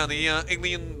 But yeah, the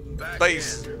alien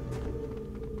base.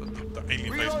 The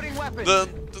alien Reloading base. weapons. The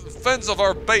defense of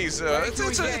our base. It's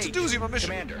a Engage. doozy of a mission.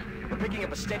 Commander, we're picking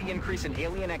up a steady increase in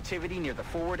alien activity near the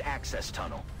forward access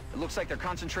tunnel. It looks like they're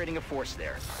concentrating a force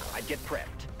there. I'd get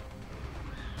prepped.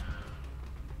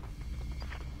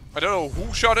 I don't know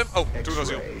who shot him. Oh,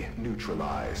 Turazil. X-ray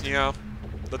neutralized. Yeah,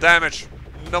 the damage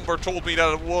number told me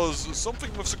that it was something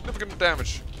with significant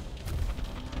damage.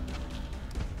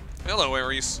 Hello,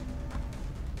 Ares.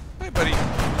 Hey, buddy.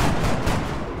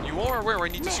 You are where I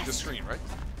need to see the screen, right?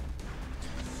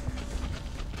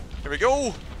 Here we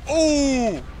go.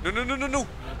 Oh! No, no, no, no, no.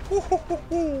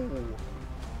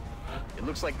 It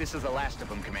looks like this is the last of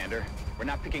them, Commander. We're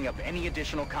not picking up any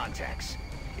additional contacts.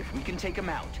 If we can take them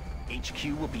out,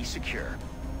 HQ will be secure.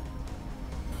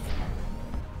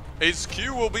 HQ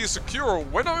will be secure.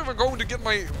 When am I even going to get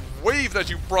my wave that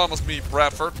you promised me,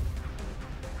 Bradford?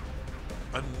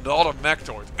 Another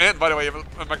Mechtoid. And, by the way, you have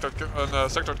a Mechtoid,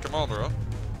 Sectoid Commander, huh?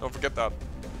 Don't forget that.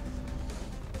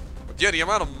 But yeah, the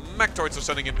amount of Mechtoids are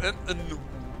sending in. And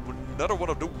another one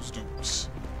of those dudes.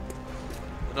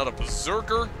 Another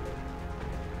Berserker.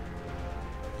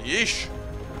 Yeesh.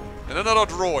 And another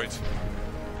droid.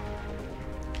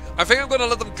 I think I'm gonna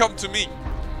let them come to me.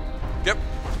 Yep.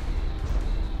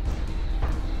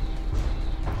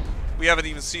 We haven't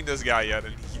even seen this guy yet,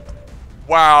 and he...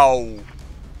 Wow.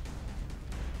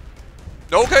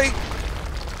 Okay.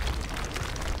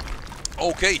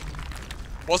 Okay.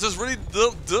 Was this really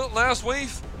the last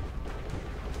wave?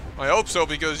 I hope so,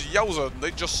 because yowza,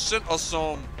 they just sent us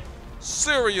some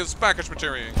serious package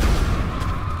material.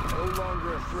 No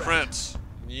longer a threat. Friends.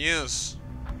 Yes.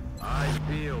 I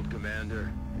feel,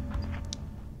 Commander.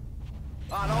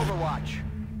 On Overwatch.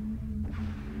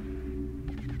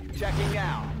 Checking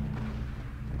now.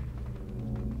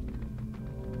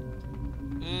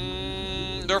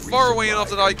 They're far away enough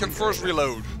that I can first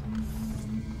reload.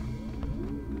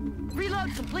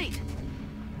 Reload complete.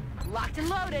 Locked and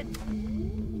loaded.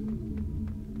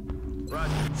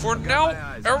 Roger. For now,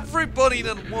 everybody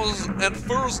that was at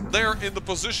first there in the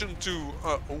position to...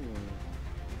 oh.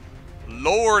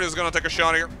 Lord is gonna take a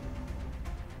shot here.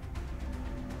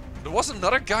 There was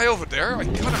another guy over there? I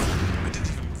didn't even...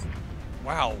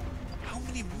 Wow. How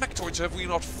many Mechtoids have we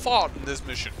not fought in this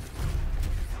mission?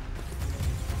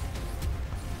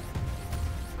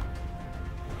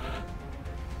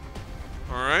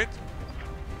 Alright.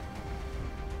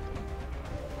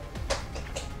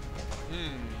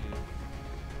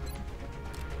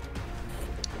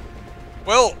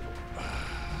 Well...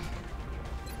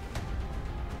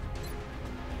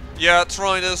 Yeah,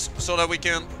 try this so that we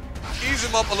can ease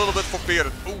him up a little bit for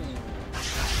Bearded. Ooh.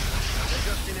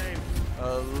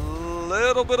 A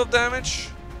little bit of damage.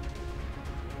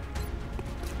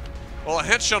 Well, a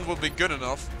headshot would be good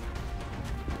enough.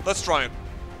 Let's try it.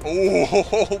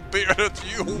 Oh, Bearded,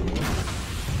 you.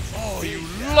 Oh, you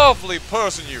lovely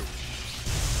person, you.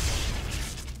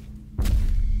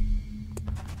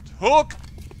 Hook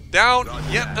down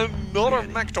yet another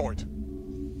Mechtoid.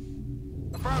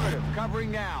 Affirmative.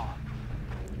 Covering now.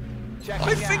 Checking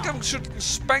I think out. I should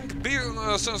spank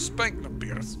Beard. Spank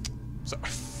Beard. So,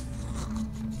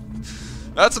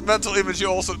 that's a mental image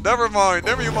also. Never mind.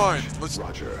 Never you mind. Let's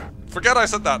Roger. forget I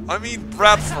said that. I mean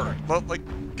Bradford, but like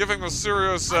give him a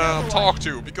serious talk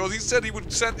to, because he said he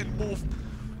would send in more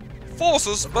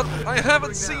forces, but I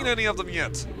haven't seen any of them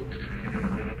yet.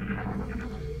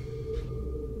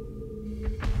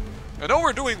 I know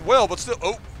we're doing well, but still.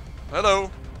 Oh,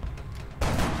 hello.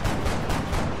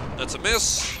 That's a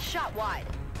miss. Shot wide.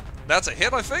 That's a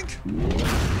hit, I think.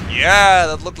 Yeah,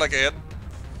 that looked like a hit.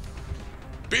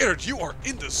 Beard, you are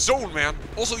in the zone, man.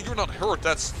 Also, you're not hurt.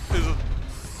 Is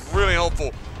really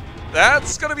helpful.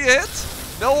 That's gonna be a hit.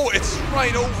 No, it's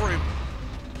right over him.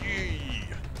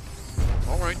 Yeah.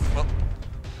 All right. Well,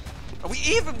 we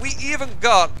even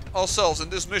got ourselves in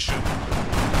this mission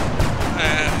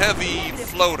a heavy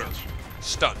floater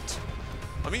stunt.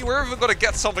 I mean, we're even gonna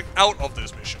get something out of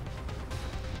this mission.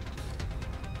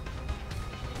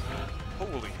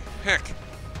 Holy heck.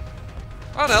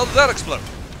 How the hell did that explode?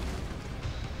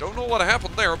 Don't know what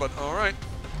happened there, but alright.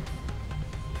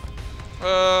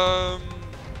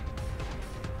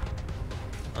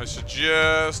 I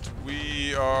suggest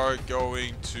we are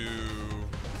going to...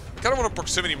 I kind of want a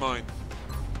proximity mine.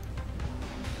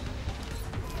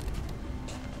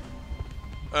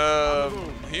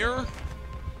 Here?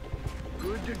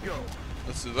 Good to go.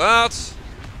 Let's do that.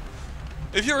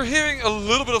 If you're hearing a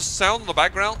little bit of sound in the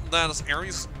background, that's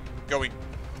Ares going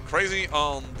crazy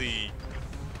on the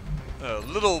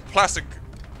little plastic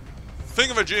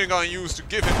thingamajig I used to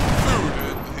give him food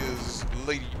and his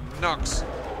lady Nux.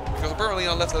 Because apparently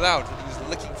I left it out and he's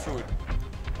licking through it.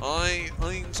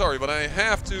 I'm sorry, but I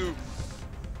have to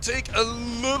take a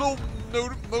little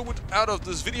moment out of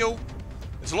this video.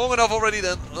 It's long enough already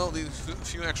that, well, these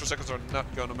few extra seconds are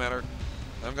not going to matter.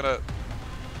 I'm going to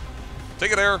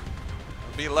take it there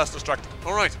and be less distracted.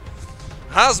 Alright.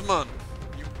 Hasman.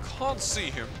 You can't see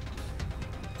him.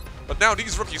 But now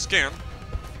these rookies can.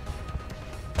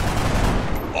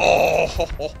 Oh!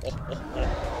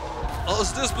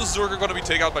 Is this berserker gonna be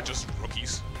taken out by just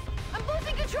rookies? I'm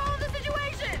losing control of the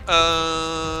situation.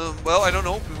 Well, I don't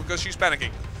know, because she's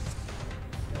panicking.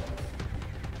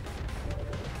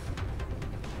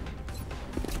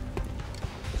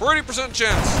 %40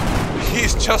 chance.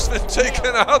 He's just been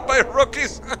taken out by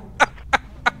rookies.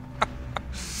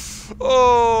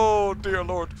 Oh, dear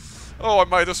Lord. Oh, I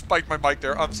might have spiked my mic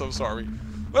there. I'm so sorry.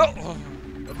 Well,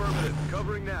 Affirmative.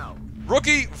 Covering now.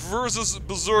 rookie versus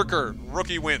berserker.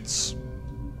 Rookie wins.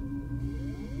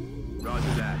 Roger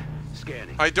that.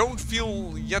 Scanning. I don't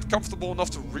feel yet comfortable enough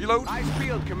to reload. Eyes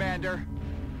peeled, Commander.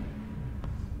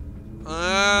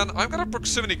 And I've got a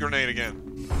proximity grenade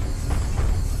again.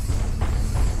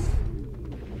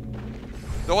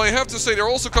 Though I have to say, they're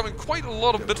also coming quite a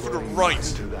lot of bit to the right.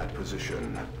 To that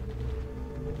position.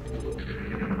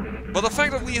 But the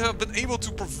fact that we have been able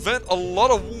to prevent a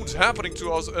lot of wounds happening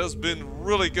to us has been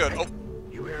really good. Oh,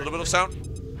 a little bit of sound.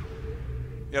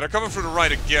 Yeah, they're coming through the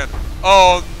right again.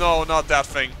 Oh no, not that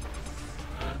thing.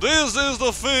 This is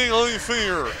the thing I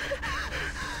fear.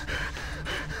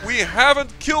 We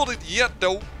haven't killed it yet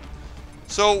though.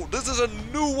 So this is a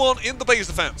new one in the base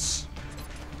defense.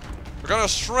 We're gonna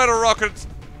shredder rocket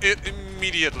it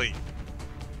immediately.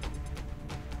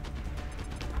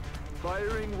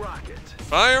 Firing rocket.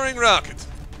 Firing rocket.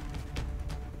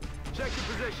 Check your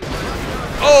position.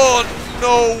 Oh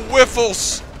no,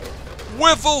 Whiffles!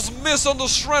 Whiffles miss on the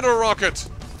shredder rocket.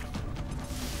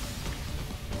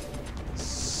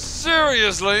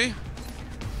 Seriously?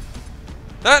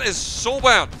 That is so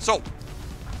bad. So,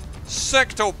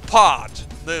 Sectopod,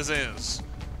 this is.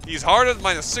 He's hardened,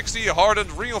 -60,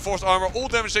 hardened, reinforced armor, all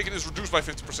damage taken is reduced by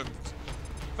 50%.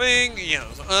 Thing,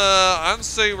 yes. I'd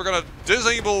say we're gonna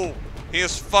disable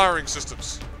his firing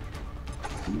systems.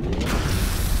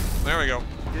 There we go.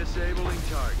 Disabling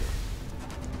target.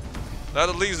 That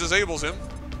at least disables him.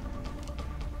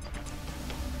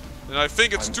 And I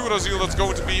think it's Turazil that's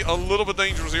going to be a little bit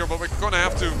dangerous here, but we're gonna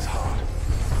have to.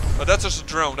 But that's just a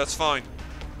drone, that's fine.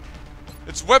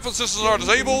 Its weapon systems are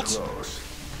disabled.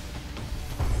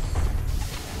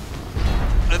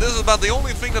 And this is about the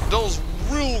only thing that does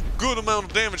real good amount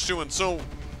of damage to it. So,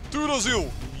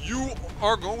 Turazil, you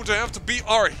are going to have to be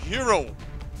our hero.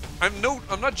 I'm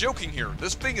not joking here.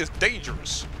 This thing is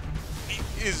dangerous. It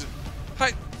is.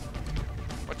 Hi.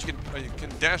 But you can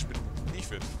dash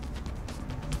beneath it.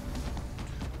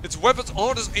 Its weapons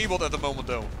are disabled at the moment,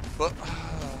 though. But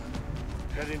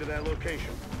Heading to that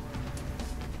location.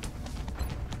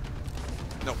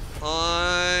 no,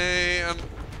 I am.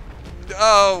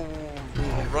 Oh,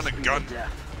 run a gun.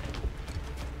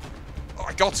 Oh,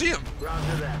 I can't see him.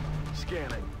 Roger that.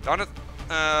 Scanning. Darn it.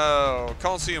 Oh,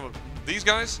 can't see him. These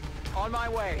guys? On my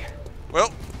way.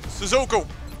 Well, Sissoko.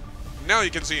 Now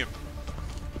you can see him.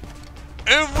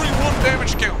 Every 1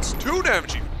 damage counts. 2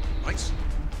 damage even. Nice.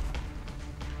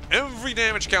 Every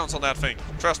damage counts on that thing.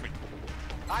 Trust me.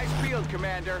 Eyes peeled,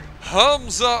 Commander.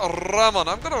 Hamza Rahman.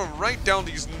 I'm gonna write down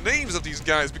these names of these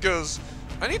guys because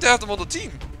I need to have them on the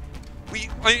team.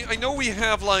 I know we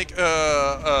have like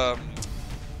a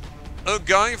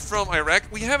guy from Iraq.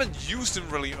 We haven't used him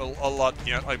really a lot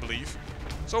yet, I believe.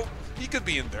 So he could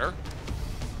be in there,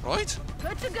 right?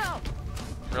 Good to go.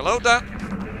 Reload that,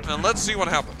 and let's see what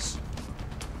happens.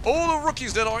 All the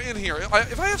rookies that are in here.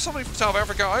 If I have somebody from South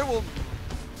Africa, I will.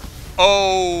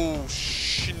 Oh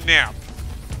snap!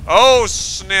 Oh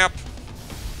snap!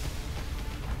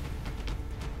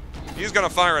 He's gonna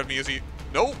fire at me, is he?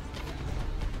 Nope.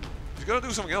 He's gonna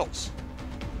do something else.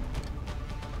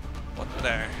 What the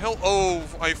hell? Oh,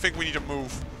 I think we need to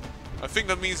move. I think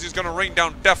that means he's gonna rain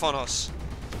down death on us.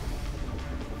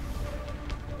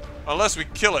 Unless we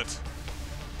kill it.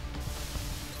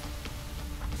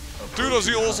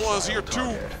 Turazil also has here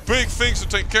 2 big things to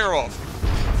take care of.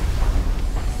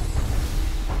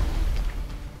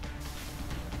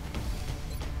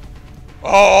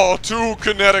 Oh, 2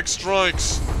 kinetic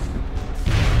strikes.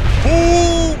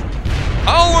 Boom!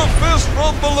 Our fist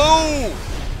from below!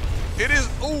 It is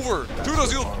over.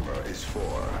 Turazil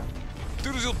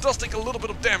does take a little bit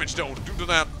of damage though due to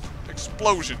that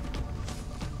explosion.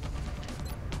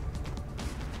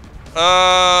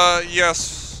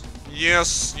 Yes.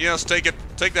 Yes, yes, take it.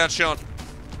 Take that shot.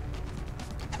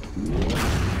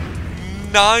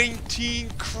 19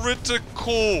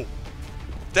 critical.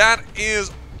 That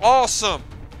is awesome.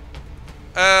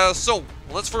 So,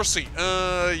 let's first see.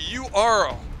 You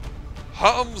are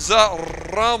Hamza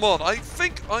Rahman. I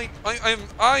think I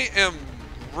am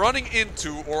running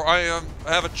into, or I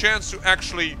have a chance to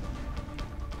actually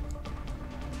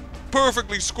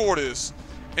perfectly score this.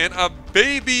 And a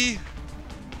baby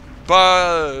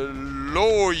Baloyi.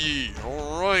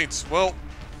 Alright, well,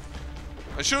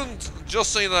 I shouldn't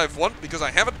just say that I've won, because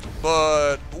I haven't,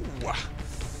 but... Ooh,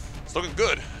 it's looking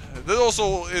good. This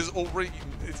also is already...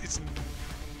 It's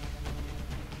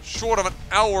short of an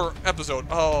hour episode.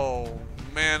 Oh,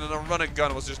 man, and a running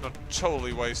gun was just not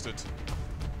totally wasted.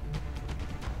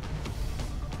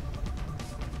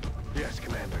 Yes,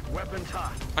 Commander. Weapons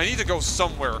hot. I need to go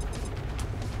somewhere.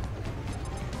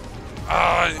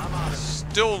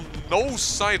 Still no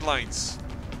sidelines.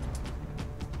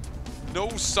 No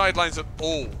sidelines at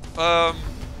all. Well,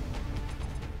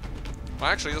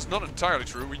 actually, that's not entirely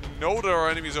true. We know there are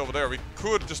enemies over there. We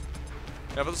could just...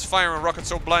 Yeah, but let's fire a rocket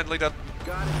so blindly that...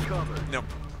 Got it covered. No.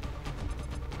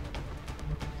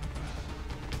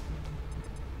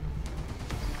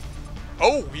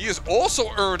 Oh, he has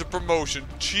also earned a promotion.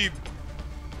 Cheap.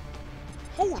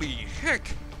 Holy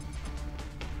heck.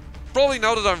 Probably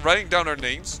now that I'm writing down their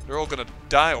names, they're all gonna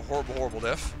die a horrible, horrible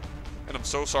death. And I'm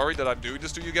so sorry that I'm doing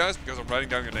this to you guys, because I'm writing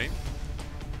down your name.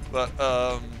 But,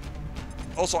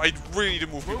 also, I really need to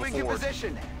move people forward.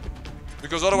 Position.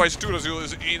 Because otherwise, Tudazil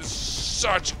is in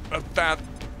such a bad...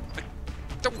 I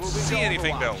don't see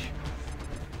anything, though.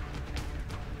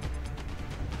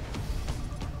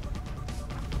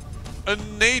 A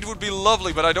nade would be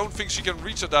lovely, but I don't think she can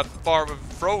reach it that far with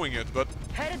throwing it, but...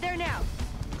 Headed there now.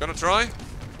 Gonna try.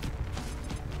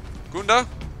 Gunda?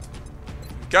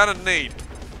 Got a nade.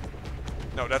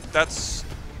 No, that's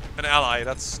an ally.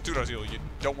 That's Tudazil. You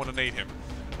don't want to nade him.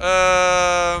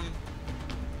 On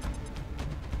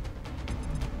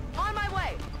my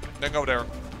way. Then go there.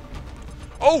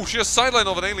 Oh, she has sideline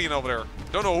of an alien over there.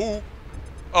 Don't know who.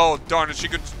 Oh, darn it. She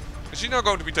could... Is she now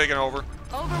going to be taken over?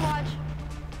 Overwatch.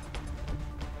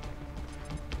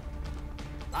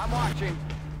 I'm watching.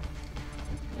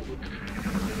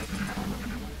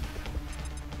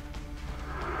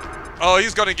 Oh,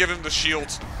 he's gonna give him the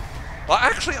shield. Well,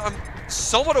 actually, I'm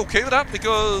somewhat okay with that,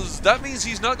 because that means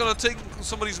he's not gonna take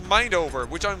somebody's mind over,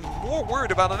 which I'm more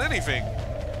worried about than anything.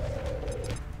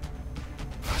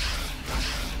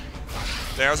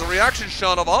 There's a reaction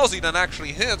shot of Ozzy that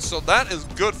actually hits, so that is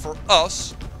good for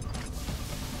us.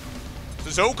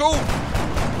 Sissoko?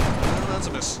 That's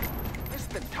a miss. This is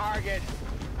the target.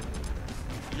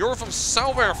 You're from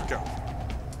South Africa,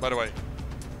 by the way.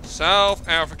 South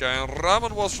Africa, and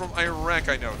Raman was from Iraq,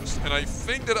 I noticed. And I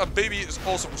think that a baby is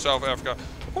also from South Africa.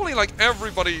 Probably like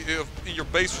everybody in your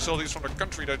base facilities from the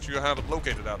country that you have it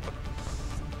located at. But...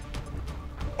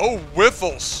 Oh,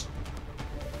 Whiffles!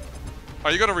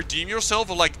 Are you gonna redeem yourself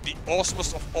with like the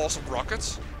awesomest of awesome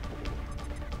rockets?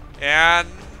 And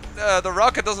the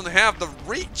rocket doesn't have the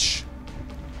reach.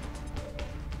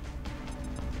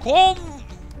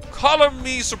 Color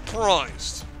me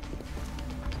surprised.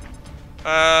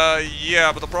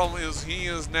 Yeah, but the problem is he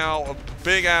is now a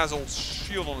big ass old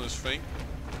shield on his thing.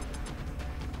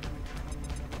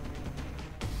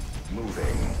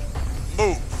 Moving.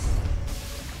 Move.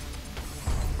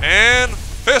 And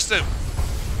fist him.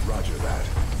 Roger that.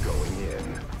 Going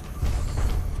in.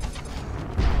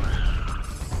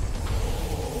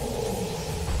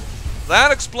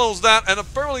 That explodes that, and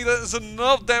apparently that is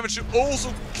enough damage to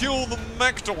also kill the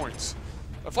Mechtoids.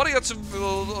 I thought he had some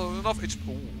enough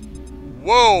HP.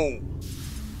 Whoa!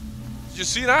 Did you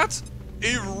see that?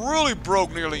 It really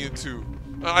broke nearly in two.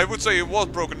 I would say it was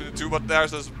broken into two, but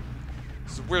there's this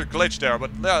weird glitch there.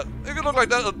 But yeah, if you look like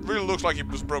that, it really looks like it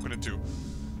was broken in two.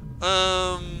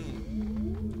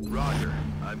 Roger.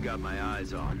 I've got my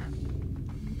eyes on.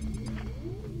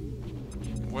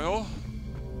 Well,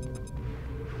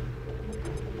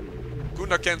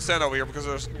 Gunda can't stand over here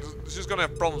because she's gonna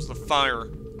have problems with the fire.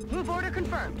 Move order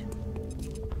confirmed.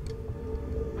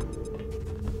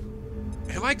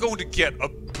 Am I going to get a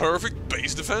perfect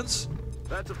base defense?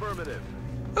 That's affirmative.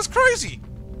 That's crazy!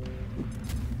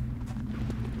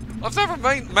 I've never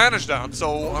managed that,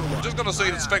 so I'm just gonna say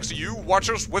it's thanks to you,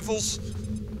 Watchers, Whiffles,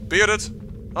 Bearded,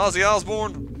 Ozzy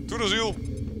Osbourne, Tudazil.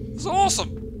 It's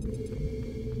awesome!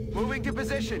 Moving to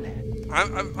position.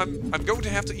 I'm going to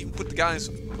have to even put the guys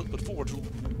a little bit forward who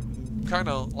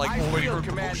kinda like Eyes already peeled, earned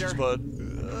promotions, Commander.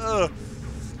 but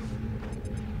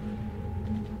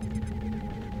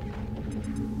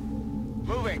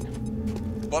Moving.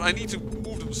 But I need to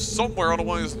move them somewhere,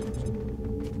 otherwise...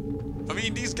 I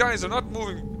mean, these guys are not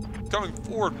coming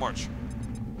forward much.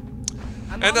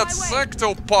 I'm And on that my way.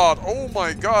 sectopod, oh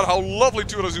my god, how lovely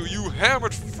to us. You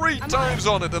hammered 3 times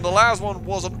on it, and the last one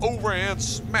was an overhand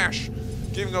smash,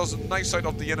 giving us a nice sight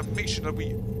of the animation that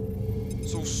we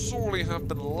so sorely have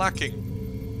been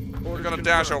lacking. We're gonna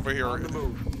dash over here. On the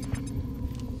move.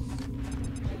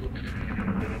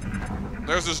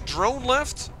 There's this drone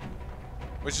left,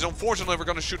 which is unfortunately we're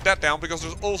gonna shoot that down because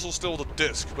there's also still the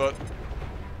disc, but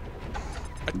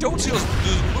I don't see us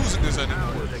losing this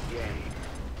anymore.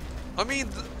 I mean,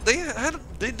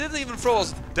 they didn't even throw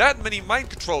us that many mind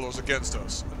controllers against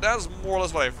us. And that's more or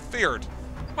less what I feared.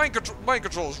 Mind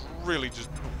control is really just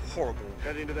horrible.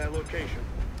 Heading to that location.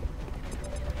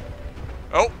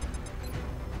 Oh!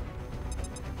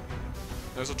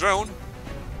 There's a drone.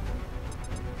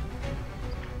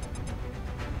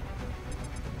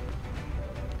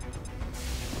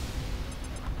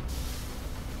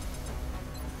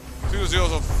 Two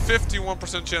zeros, a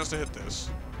 51% chance to hit this.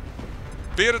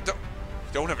 Be it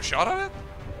don't have a shot at it?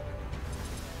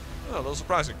 Oh, a little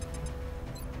surprising.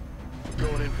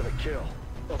 Going in for the kill.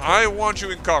 I want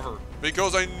you in cover,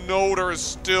 because I know there is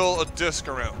still a disc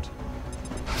around.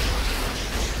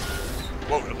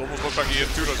 Whoa, it almost looked like he hit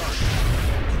two dozen.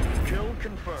 Kill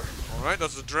confirmed. Alright,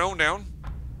 that's the drone down.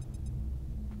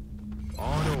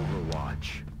 On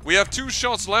Overwatch. We have 2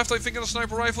 shots left, I think, in the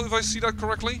sniper rifle, if I see that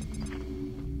correctly.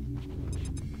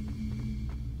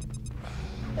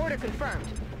 Order confirmed.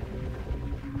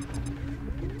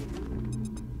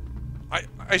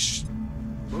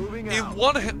 Moving out.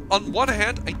 On one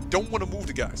hand, I don't want to move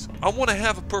the guys. I want to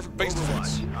have a perfect base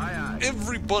defense. Aye, aye.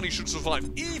 Everybody should survive,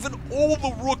 even all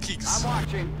the rookies. I'm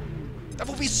watching. That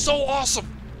would be so awesome.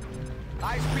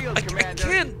 Eyes peeled, I Commander.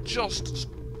 can't just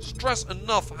stress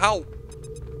enough how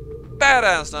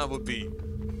badass that would be.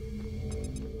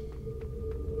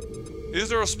 Is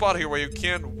there a spot here where you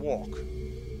can't walk?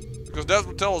 Because that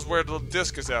would tell us where the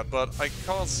disc is at, but I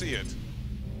can't see it.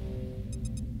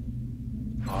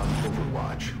 On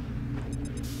Overwatch.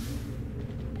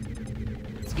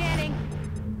 Scanning.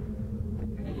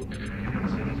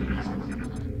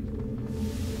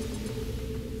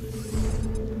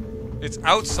 It's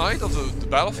outside of the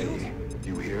battlefield? Hey,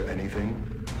 you hear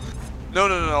anything? No,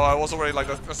 I was already like,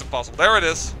 that's impossible. There it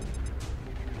is.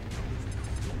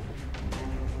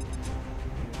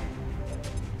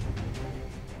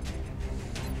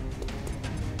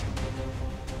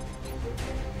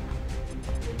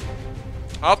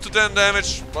 Up to 10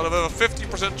 damage, but I have a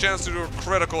 50% chance to do a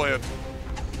critical hit.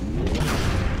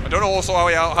 I don't know also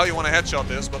how you want to headshot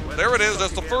this, but there it is.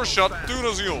 That's the first shot. Do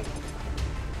the zeal.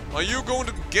 Are you going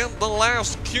to get the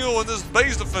last kill in this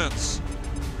base defense?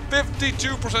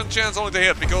 52% chance only to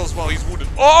hit because, well, he's wounded.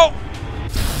 Oh!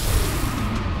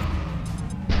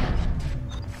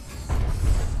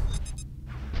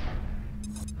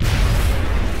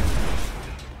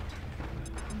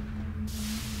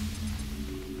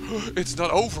 It's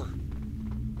not over.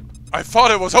 I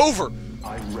thought it was over.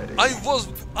 I'm ready. I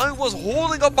was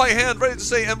holding up my hand, ready to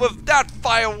say, and with that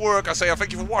firework, I say, I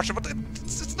thank you for watching, but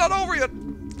it's not over yet.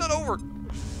 It's not over.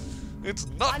 It's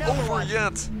not over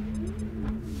yet.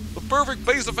 The perfect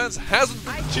base defense hasn't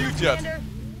been achieved yet.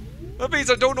 That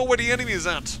means I don't know where the enemy is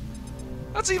at.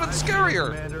 That's even scarier.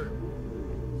 Commander.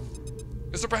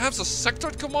 Is there perhaps a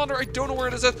sectoid commander? I don't know where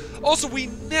it is at. Also, we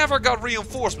never got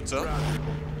reinforcements, huh?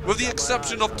 With the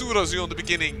exception of Turazio in the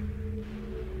beginning.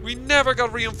 We never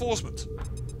got reinforcement.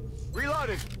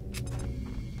 Reloading.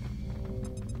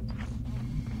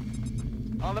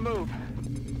 On the move.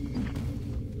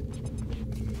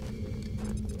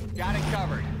 Got it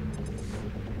covered.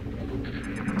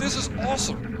 This is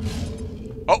awesome.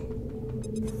 Oh,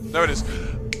 there it is.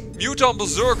 Mutant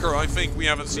Berserker, I think we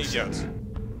haven't seen yet.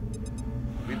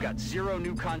 We've got 0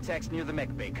 new contacts near the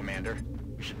mech bay, Commander.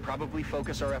 We should probably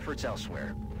focus our efforts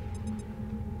elsewhere.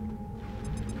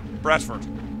 Bradford,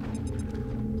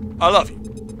 I love you.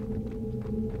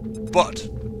 But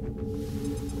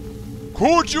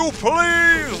could you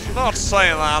please not say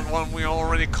that when we're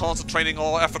already concentrating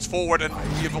our efforts forward and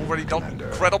we have already done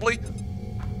incredibly?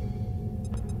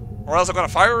 Or else I'm gonna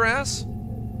fire your ass?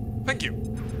 Thank you.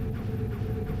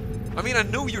 I mean, I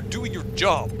know you're doing your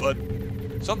job, but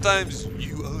sometimes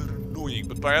you are annoying,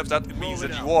 but perhaps that means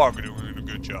that you are doing a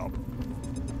good job.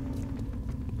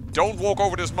 Don't walk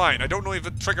over this mine. I don't know if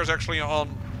it triggers actually on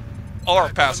our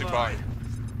passing by.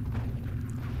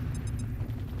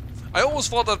 I always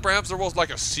thought that perhaps there was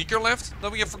like a seeker left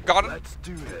that we have forgotten. Let's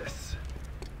do this.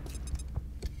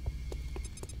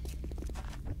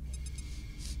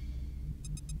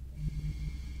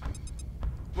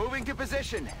 Moving to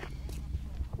position.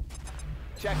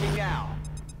 Checking now.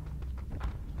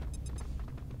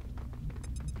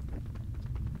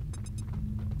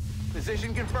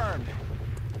 Position confirmed.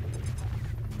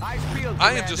 Eyes peeled,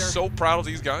 I am Commander. just so proud of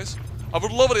these guys. I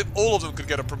would love it if all of them could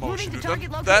get a promotion. Moving to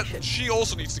target That location. she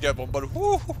also needs to get one, but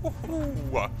no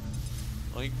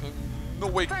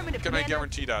way can Affirmative, I Commander.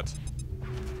 guarantee that.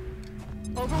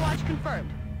 Overwatch confirmed.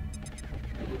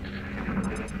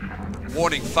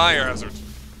 Warning, fire hazard.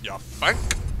 Yeah, thank.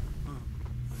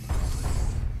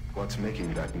 What's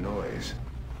making that noise?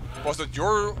 Was that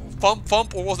your thump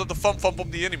thump or was that the thump thump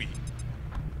of the enemy?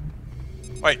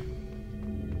 Wait.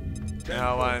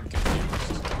 Now I'm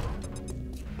confused.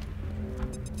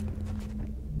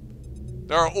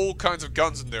 There are all kinds of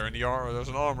guns in there in the armor. There's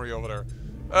an armory over there.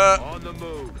 On the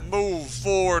move. Move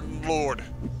forward, Lord.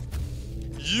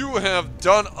 You have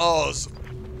done us.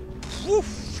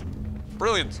 Woof.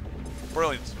 Brilliant.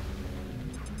 Brilliant.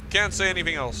 Can't say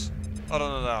anything else other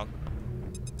than that.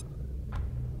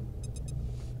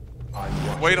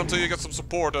 Wait until you get some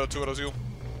support to it, as you.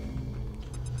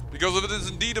 Because if it is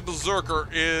indeed a berserker,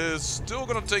 it's still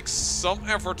gonna take some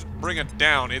effort to bring it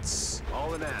down. It's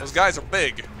those guys are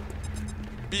big,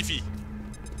 beefy.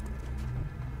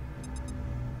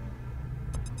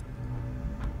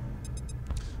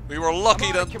 We were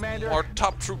lucky that Commander. our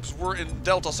top troops were in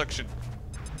Delta section.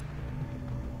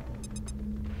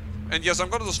 And yes, I'm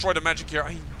gonna destroy the magic here.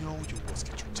 I know you will get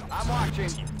your top. I'm watching.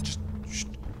 Team. Just shh.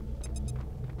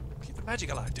 Keep the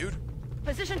magic alive, dude.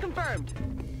 Position confirmed.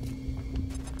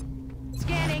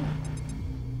 Scanning.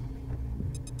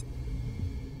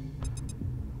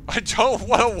 I don't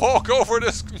want to walk over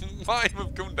this mine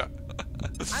with Gunda.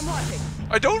 I'm watching.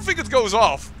 I don't think it goes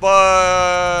off,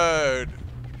 but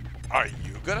are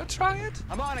you gonna try it?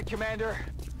 I'm on it, Commander.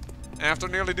 After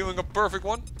nearly doing a perfect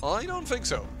one? I don't think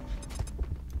so.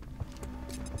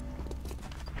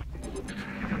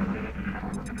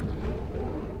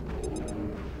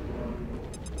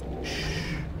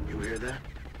 You hear that?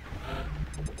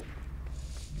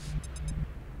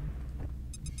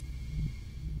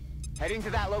 Heading to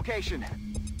that location.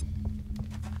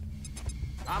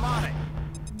 I'm on it.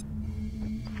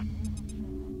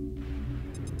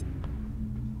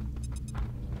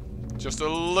 Just a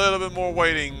little bit more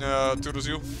waiting,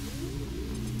 Turuzu.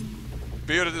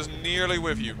 Bearded is nearly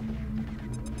with you.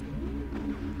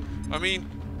 I mean,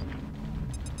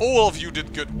 all of you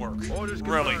did good work. Orders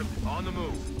Really. confirmed. On the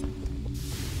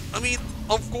move. I mean,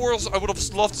 of course, I would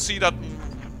have loved to see that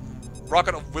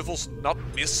rocket of Wiffles not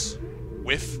miss.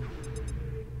 Whiff.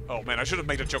 Oh man, I should have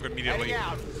made a joke immediately. Heading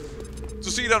out. To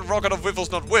see that rocket of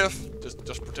Wiffles not whiff.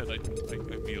 Just pretend I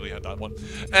immediately had that one.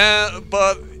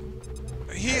 But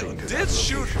he did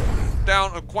shoot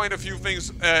down quite a few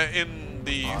things in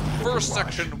the first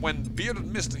section when Bearded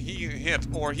missed. He hit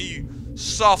or he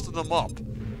softened them up.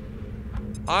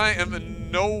 I am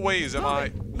in no ways am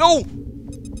I. No.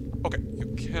 Okay,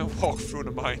 you can't walk through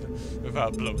the mine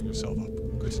without blowing yourself up.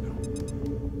 Good to know.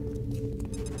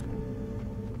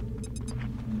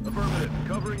 Affirmative.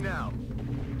 Covering now.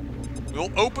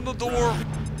 We'll open the door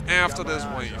after this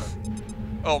wave.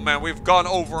 Oh man, we've gone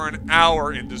over an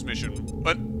hour in this mission.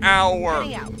 An hour!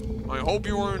 Heading out. I hope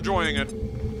you are enjoying it.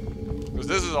 Because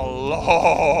this is a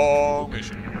long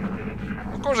mission.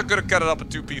 Of course I could have cut it up in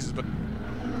 2 pieces, but...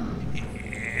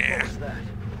 yeah. What's that?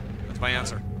 That's my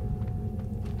answer.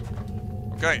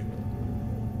 Okay.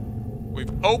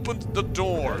 We've opened the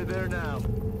door. Headed there now.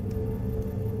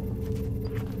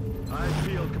 Eyes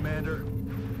peeled, Commander.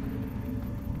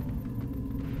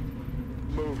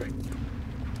 Moving.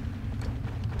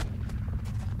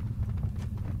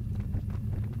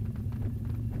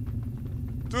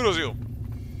 Turuzu.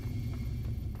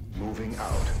 Moving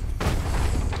out.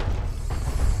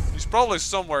 He's probably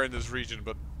somewhere in this region,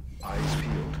 but... Eyes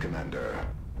peeled, Commander.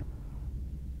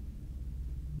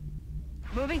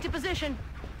 Moving to position.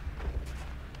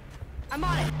 I'm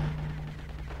on it.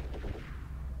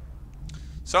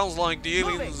 sounds like the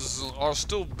aliens are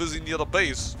still busy near the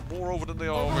base. More over than they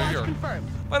are over Overwatch here. confirmed.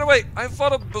 By the way, I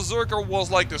thought a berserker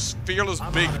was like this fearless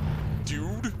big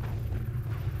dude.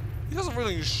 He doesn't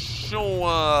really show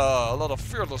a lot of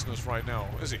fearlessness right now,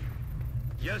 is he?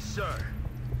 Yes, sir.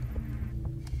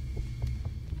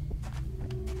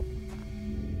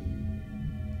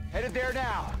 Headed there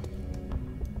now.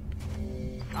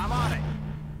 I'm on it.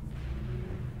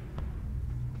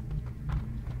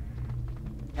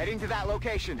 Heading to that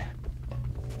location.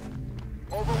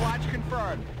 Overwatch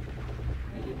confirmed.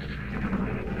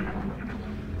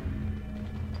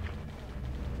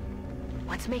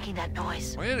 What's making that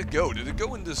noise? Where did it go? Did it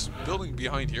go in this building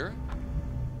behind here?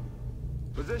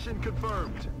 Position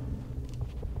confirmed.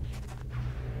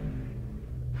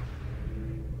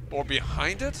 Or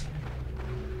behind it?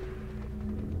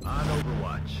 On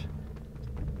Overwatch.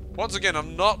 Once again,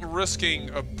 I'm not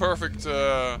risking a perfect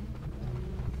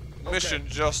mission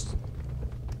just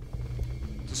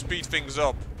to speed things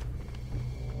up.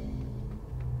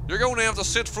 You're going to have to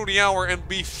sit through the hour and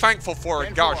be thankful for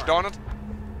it, gosh darn it.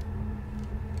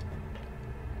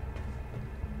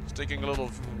 Just taking a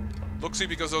little look-see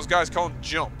because those guys can't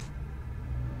jump.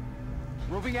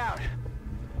 Moving out.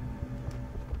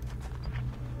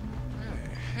 Where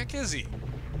the heck is he?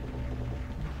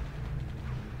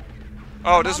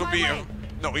 Oh, this would be...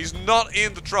 No, he's not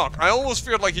in the truck. I almost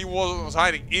feared like he was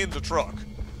hiding in the truck.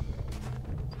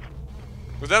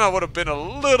 But then I would have been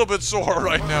a little bit sore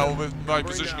right now with my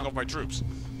positioning of my troops.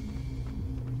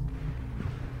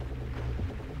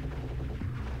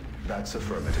 That's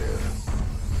affirmative.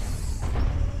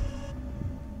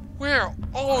 Where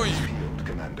are you? Field,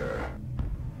 Commander.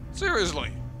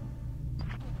 Seriously?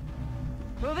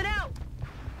 Moving out.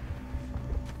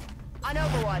 On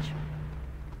Overwatch.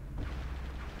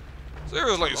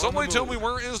 Seriously, somebody tell me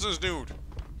where is this dude?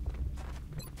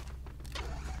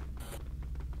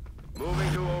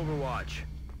 Moving to Overwatch.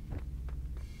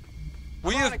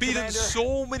 We have beaten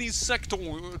so many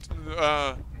factoids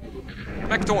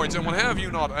and what have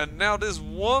you not, and now this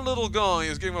one little guy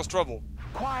is giving us trouble.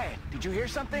 Quiet! Did you hear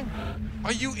something?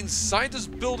 Are you inside this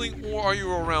building or are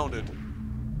you around it?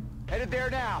 Headed there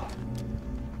now.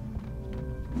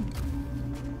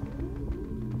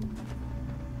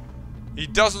 He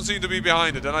doesn't seem to be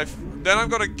behind it, and then I'm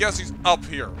gonna guess he's up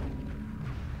here.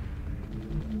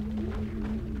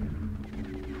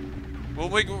 We'll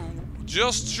make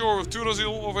just sure with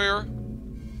Turazil over here.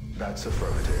 That's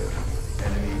affirmative.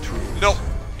 Enemy troops. No,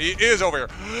 he is over here.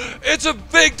 It's a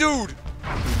big dude!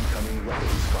 Incoming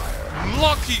weapons fire.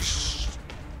 Lucky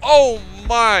oh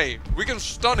my! We can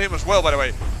stun him as well, by the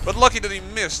way. But lucky that he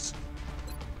missed.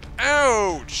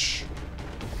 Ouch!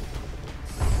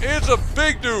 It's a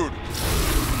big dude!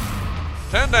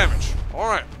 10 damage.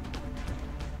 Alright.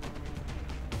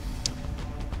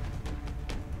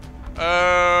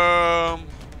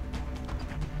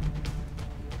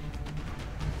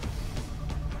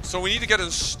 So we need to get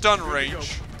in stun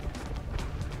range.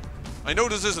 I know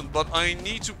this isn't, but I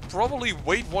need to probably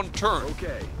wait one turn.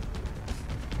 Okay.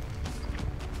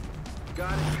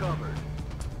 Got it covered.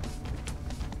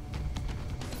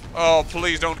 Oh,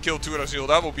 please don't kill Turazil.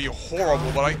 That would be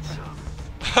horrible, but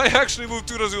I actually moved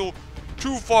Turazil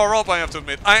too far up, I have to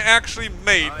admit. I actually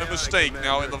made a mistake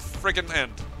now in the freaking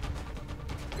end.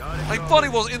 I thought he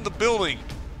was in the building.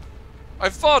 I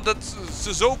thought that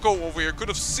Sissoko over here could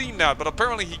have seen that, but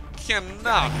apparently he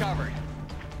cannot. Covered.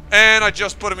 And I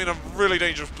just put him in a really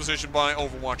dangerous position by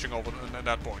overwatching over at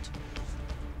that point.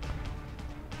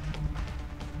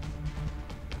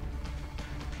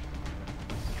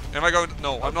 Am I going to...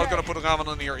 No, I'm not going to put Raven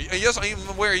in here. Yes, I am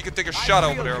aware he could take a shot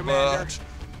over there, but...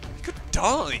 He could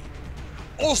die.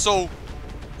 Also,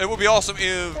 it would be awesome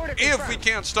if we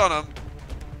can't stun him,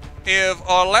 if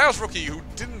our last rookie who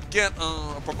didn't get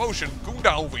a promotion,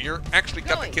 Gunda over here, actually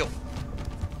got the kill.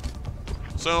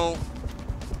 So,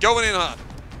 going in hot.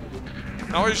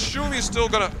 Now I assume he's still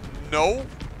gonna... No.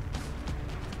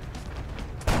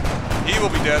 He will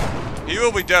be dead. He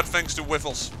will be dead thanks to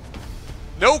Whiffles.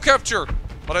 No capture,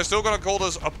 but I'm still gonna call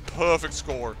this a perfect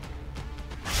score.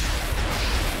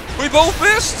 We both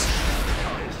missed?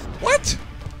 What?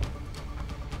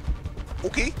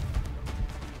 Okay.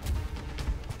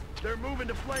 They're moving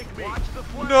to flank me. Watch the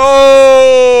flank.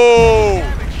 No!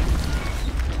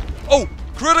 Oh,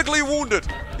 critically wounded.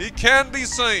 He can be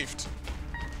saved.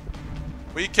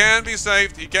 We can be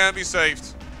saved. He can be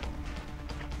saved.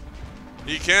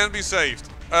 He can be saved.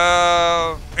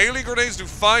 Alien grenades do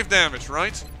 5 damage,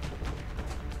 right?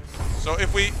 So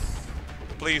if we...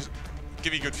 Please,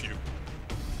 give me a good view.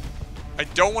 I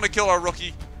don't want to kill our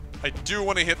rookie. I do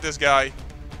want to hit this guy.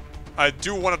 I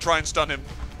do want to try and stun him.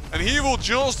 And he will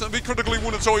just be critically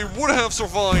wounded, so he would have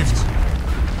survived.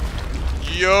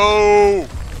 Yo!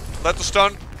 Let the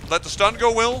stun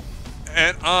go, Will.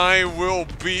 And I will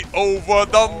be over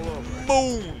the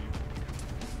moon.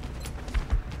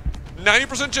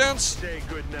 90% chance. Say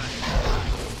good night.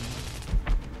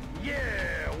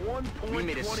 Yeah, 1.21 We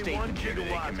made a statement here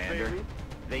today, gigawatts, Commander. baby.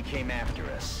 They came after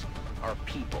us. Our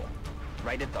people.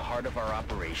 Right at the heart of our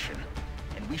operation.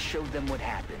 And we showed them what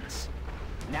happens.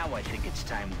 Now I think it's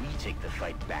time we take the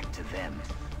fight back to them.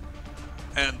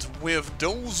 And with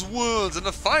those words and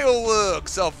the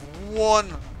fireworks of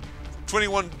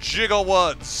 121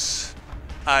 gigawatts,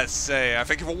 I say I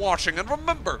thank you for watching, and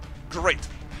remember, great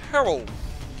Harold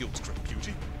Guild Street.